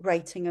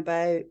 writing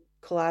about,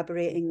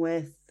 collaborating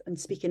with, and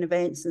speaking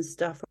events and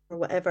stuff, or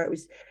whatever. It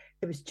was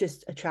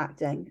just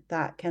attracting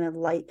that kind of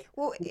like...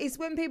 Well, it's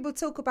when people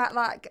talk about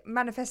like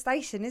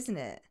manifestation, isn't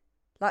it?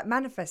 Like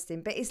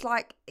manifesting, but it's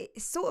like,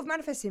 it's sort of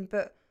manifesting,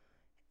 but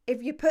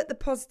if you put the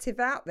positive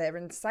out there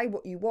and say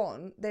what you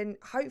want, then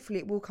hopefully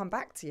it will come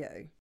back to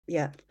you.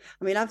 Yeah.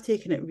 I mean, I've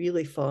taken it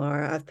really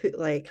far. I've put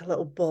like a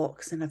little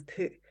box and I've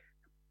put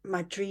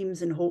my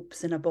dreams and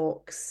hopes in a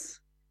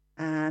box.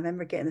 I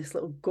remember getting this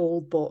little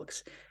gold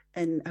box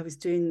and I was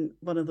doing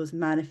one of those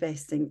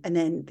manifesting. And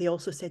then they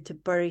also said to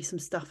bury some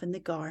stuff in the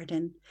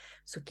garden.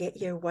 So get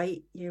your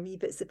wee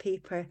bits of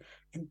paper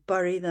and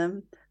bury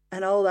them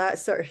and all that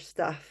sort of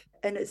stuff.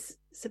 And it's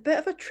a bit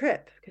of a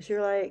trip because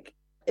you're like,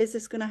 is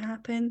this going to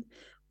happen?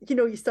 You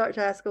know, you start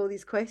to ask all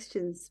these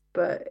questions,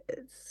 but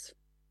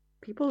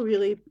people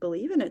really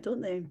believe in it,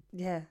 don't they?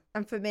 Yeah.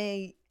 And for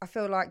me, I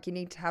feel like you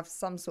need to have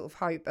some sort of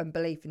hope and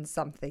belief in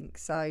something.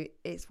 So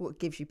it's what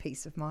gives you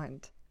peace of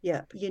mind.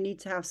 Yeah, you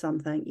need to have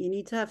something. You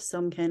need to have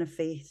some kind of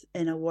faith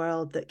in a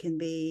world that can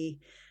be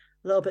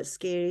a little bit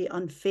scary,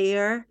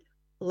 unfair,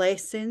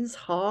 lessons,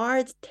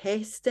 hard,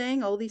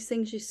 testing, all these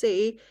things you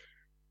say.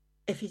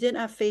 If you didn't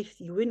have faith,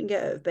 you wouldn't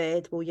get out of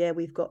bed. Well, yeah,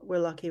 we're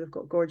lucky, we've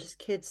got gorgeous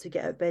kids to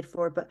get out of bed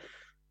for, but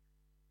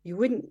you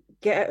wouldn't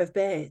get out of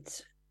bed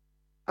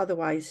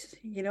otherwise,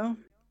 you know?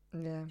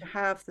 Yeah. To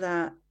have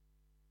that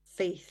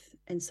faith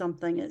in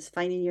something, it's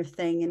finding your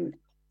thing and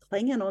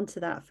clinging on to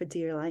that for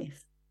dear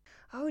life.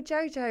 Oh,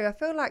 Jojo, I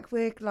feel like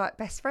we're like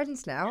best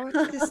friends now.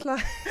 I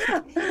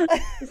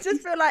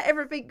just feel like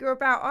everything you're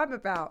about, I'm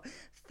about.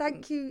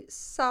 Thank you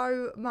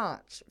so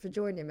much for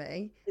joining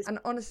me. And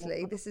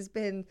honestly, this has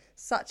been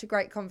such a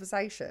great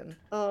conversation.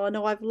 Oh,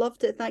 no, I've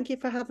loved it. Thank you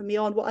for having me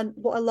on.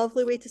 What a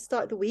lovely way to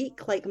start the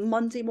week, like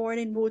Monday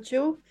morning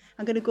mojo.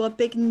 I'm going to go a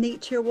big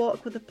nature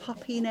walk with a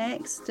puppy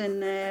next.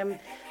 And I'm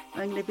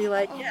going to be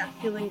like, yeah,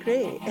 feeling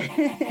great.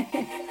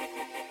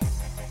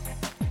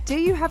 Do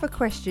you have a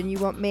question you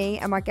want me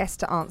and my guest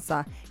to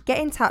answer? Get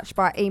in touch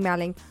by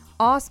emailing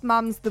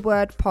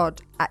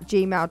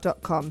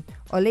askmumsthewordpod@gmail.com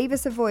or leave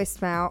us a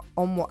voicemail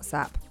on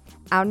WhatsApp.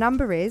 Our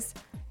number is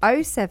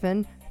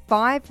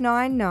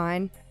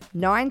 07599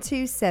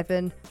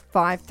 927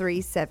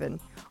 537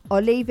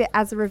 or leave it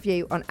as a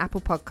review on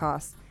Apple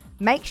Podcasts.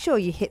 Make sure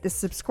you hit the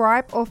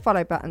subscribe or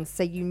follow button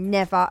so you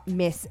never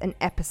miss an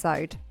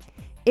episode.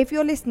 If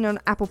you're listening on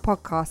Apple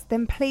Podcasts,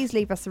 then please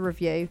leave us a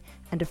review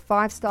and a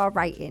 5-star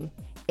rating.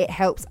 It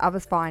helps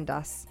others find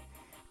us.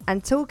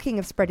 And talking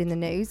of spreading the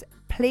news,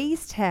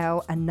 please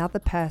tell another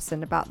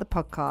person about the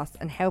podcast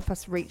and help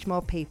us reach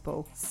more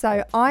people.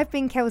 So I've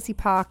been Kelsey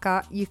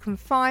Parker. You can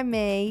find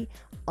me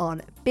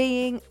on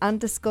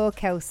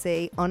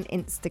being_Kelsey on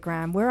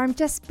Instagram, where I'm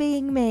just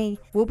being me.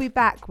 We'll be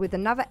back with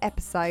another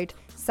episode,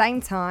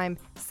 same time,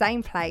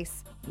 same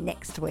place,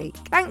 next week.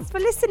 Thanks for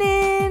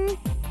listening.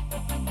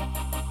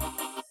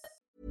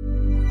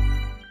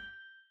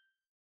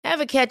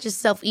 Ever catch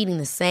yourself eating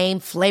the same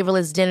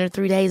flavorless dinner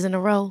 3 days in a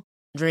row?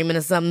 Dreaming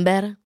of something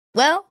better?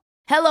 Well,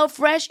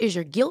 HelloFresh is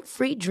your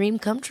guilt-free dream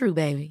come true,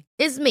 baby.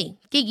 It's me,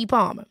 Keke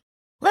Palmer.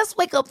 Let's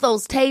wake up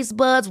those taste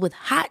buds with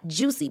hot,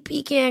 juicy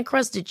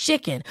pecan-crusted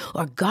chicken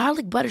or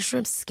garlic butter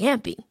shrimp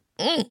scampi.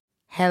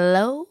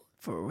 Hello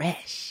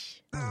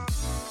Fresh.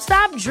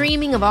 Stop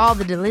dreaming of all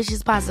the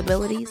delicious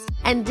possibilities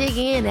and dig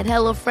in at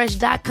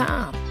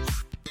HelloFresh.com.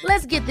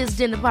 Let's get this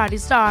dinner party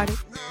started.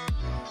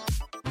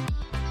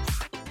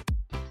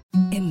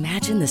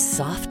 Imagine the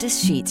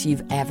softest sheets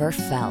you've ever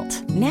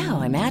felt.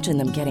 Now imagine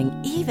them getting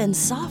even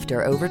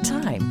softer over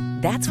time.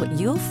 That's what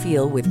you'll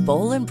feel with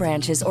Boll &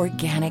 Branch's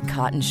organic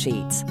cotton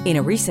sheets. In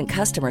a recent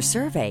customer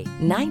survey,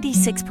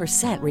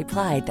 96%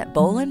 replied that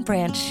Boll &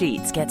 Branch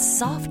sheets get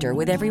softer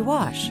with every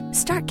wash.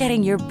 Start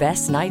getting your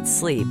best night's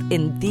sleep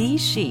in these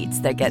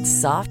sheets that get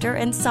softer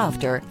and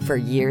softer for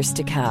years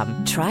to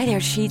come. Try their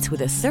sheets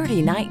with a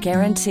 30-night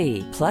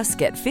guarantee. Plus,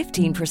 get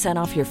 15%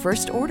 off your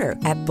first order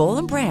at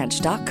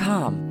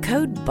bollandbranch.com.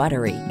 Code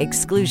BUTTERY.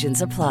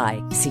 Exclusions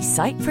apply. See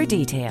site for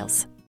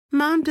details.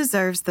 Mom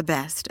deserves the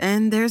best,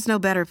 and there's no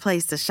better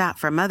place to shop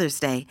for Mother's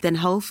Day than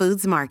Whole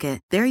Foods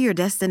Market. They're your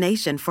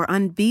destination for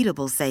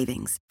unbeatable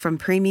savings, from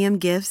premium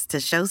gifts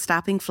to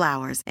show-stopping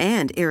flowers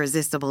and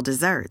irresistible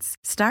desserts.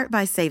 Start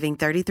by saving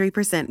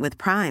 33% with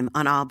Prime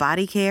on all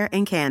body care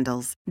and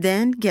candles.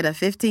 Then get a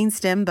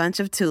 15-stem bunch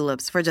of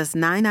tulips for just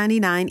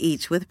 $9.99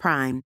 each with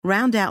Prime.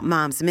 Round out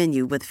Mom's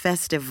menu with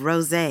festive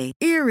rosé,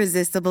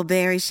 irresistible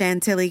berry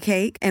chantilly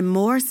cake, and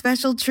more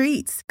special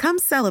treats. Come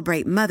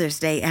celebrate Mother's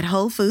Day at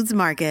Whole Foods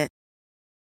Market.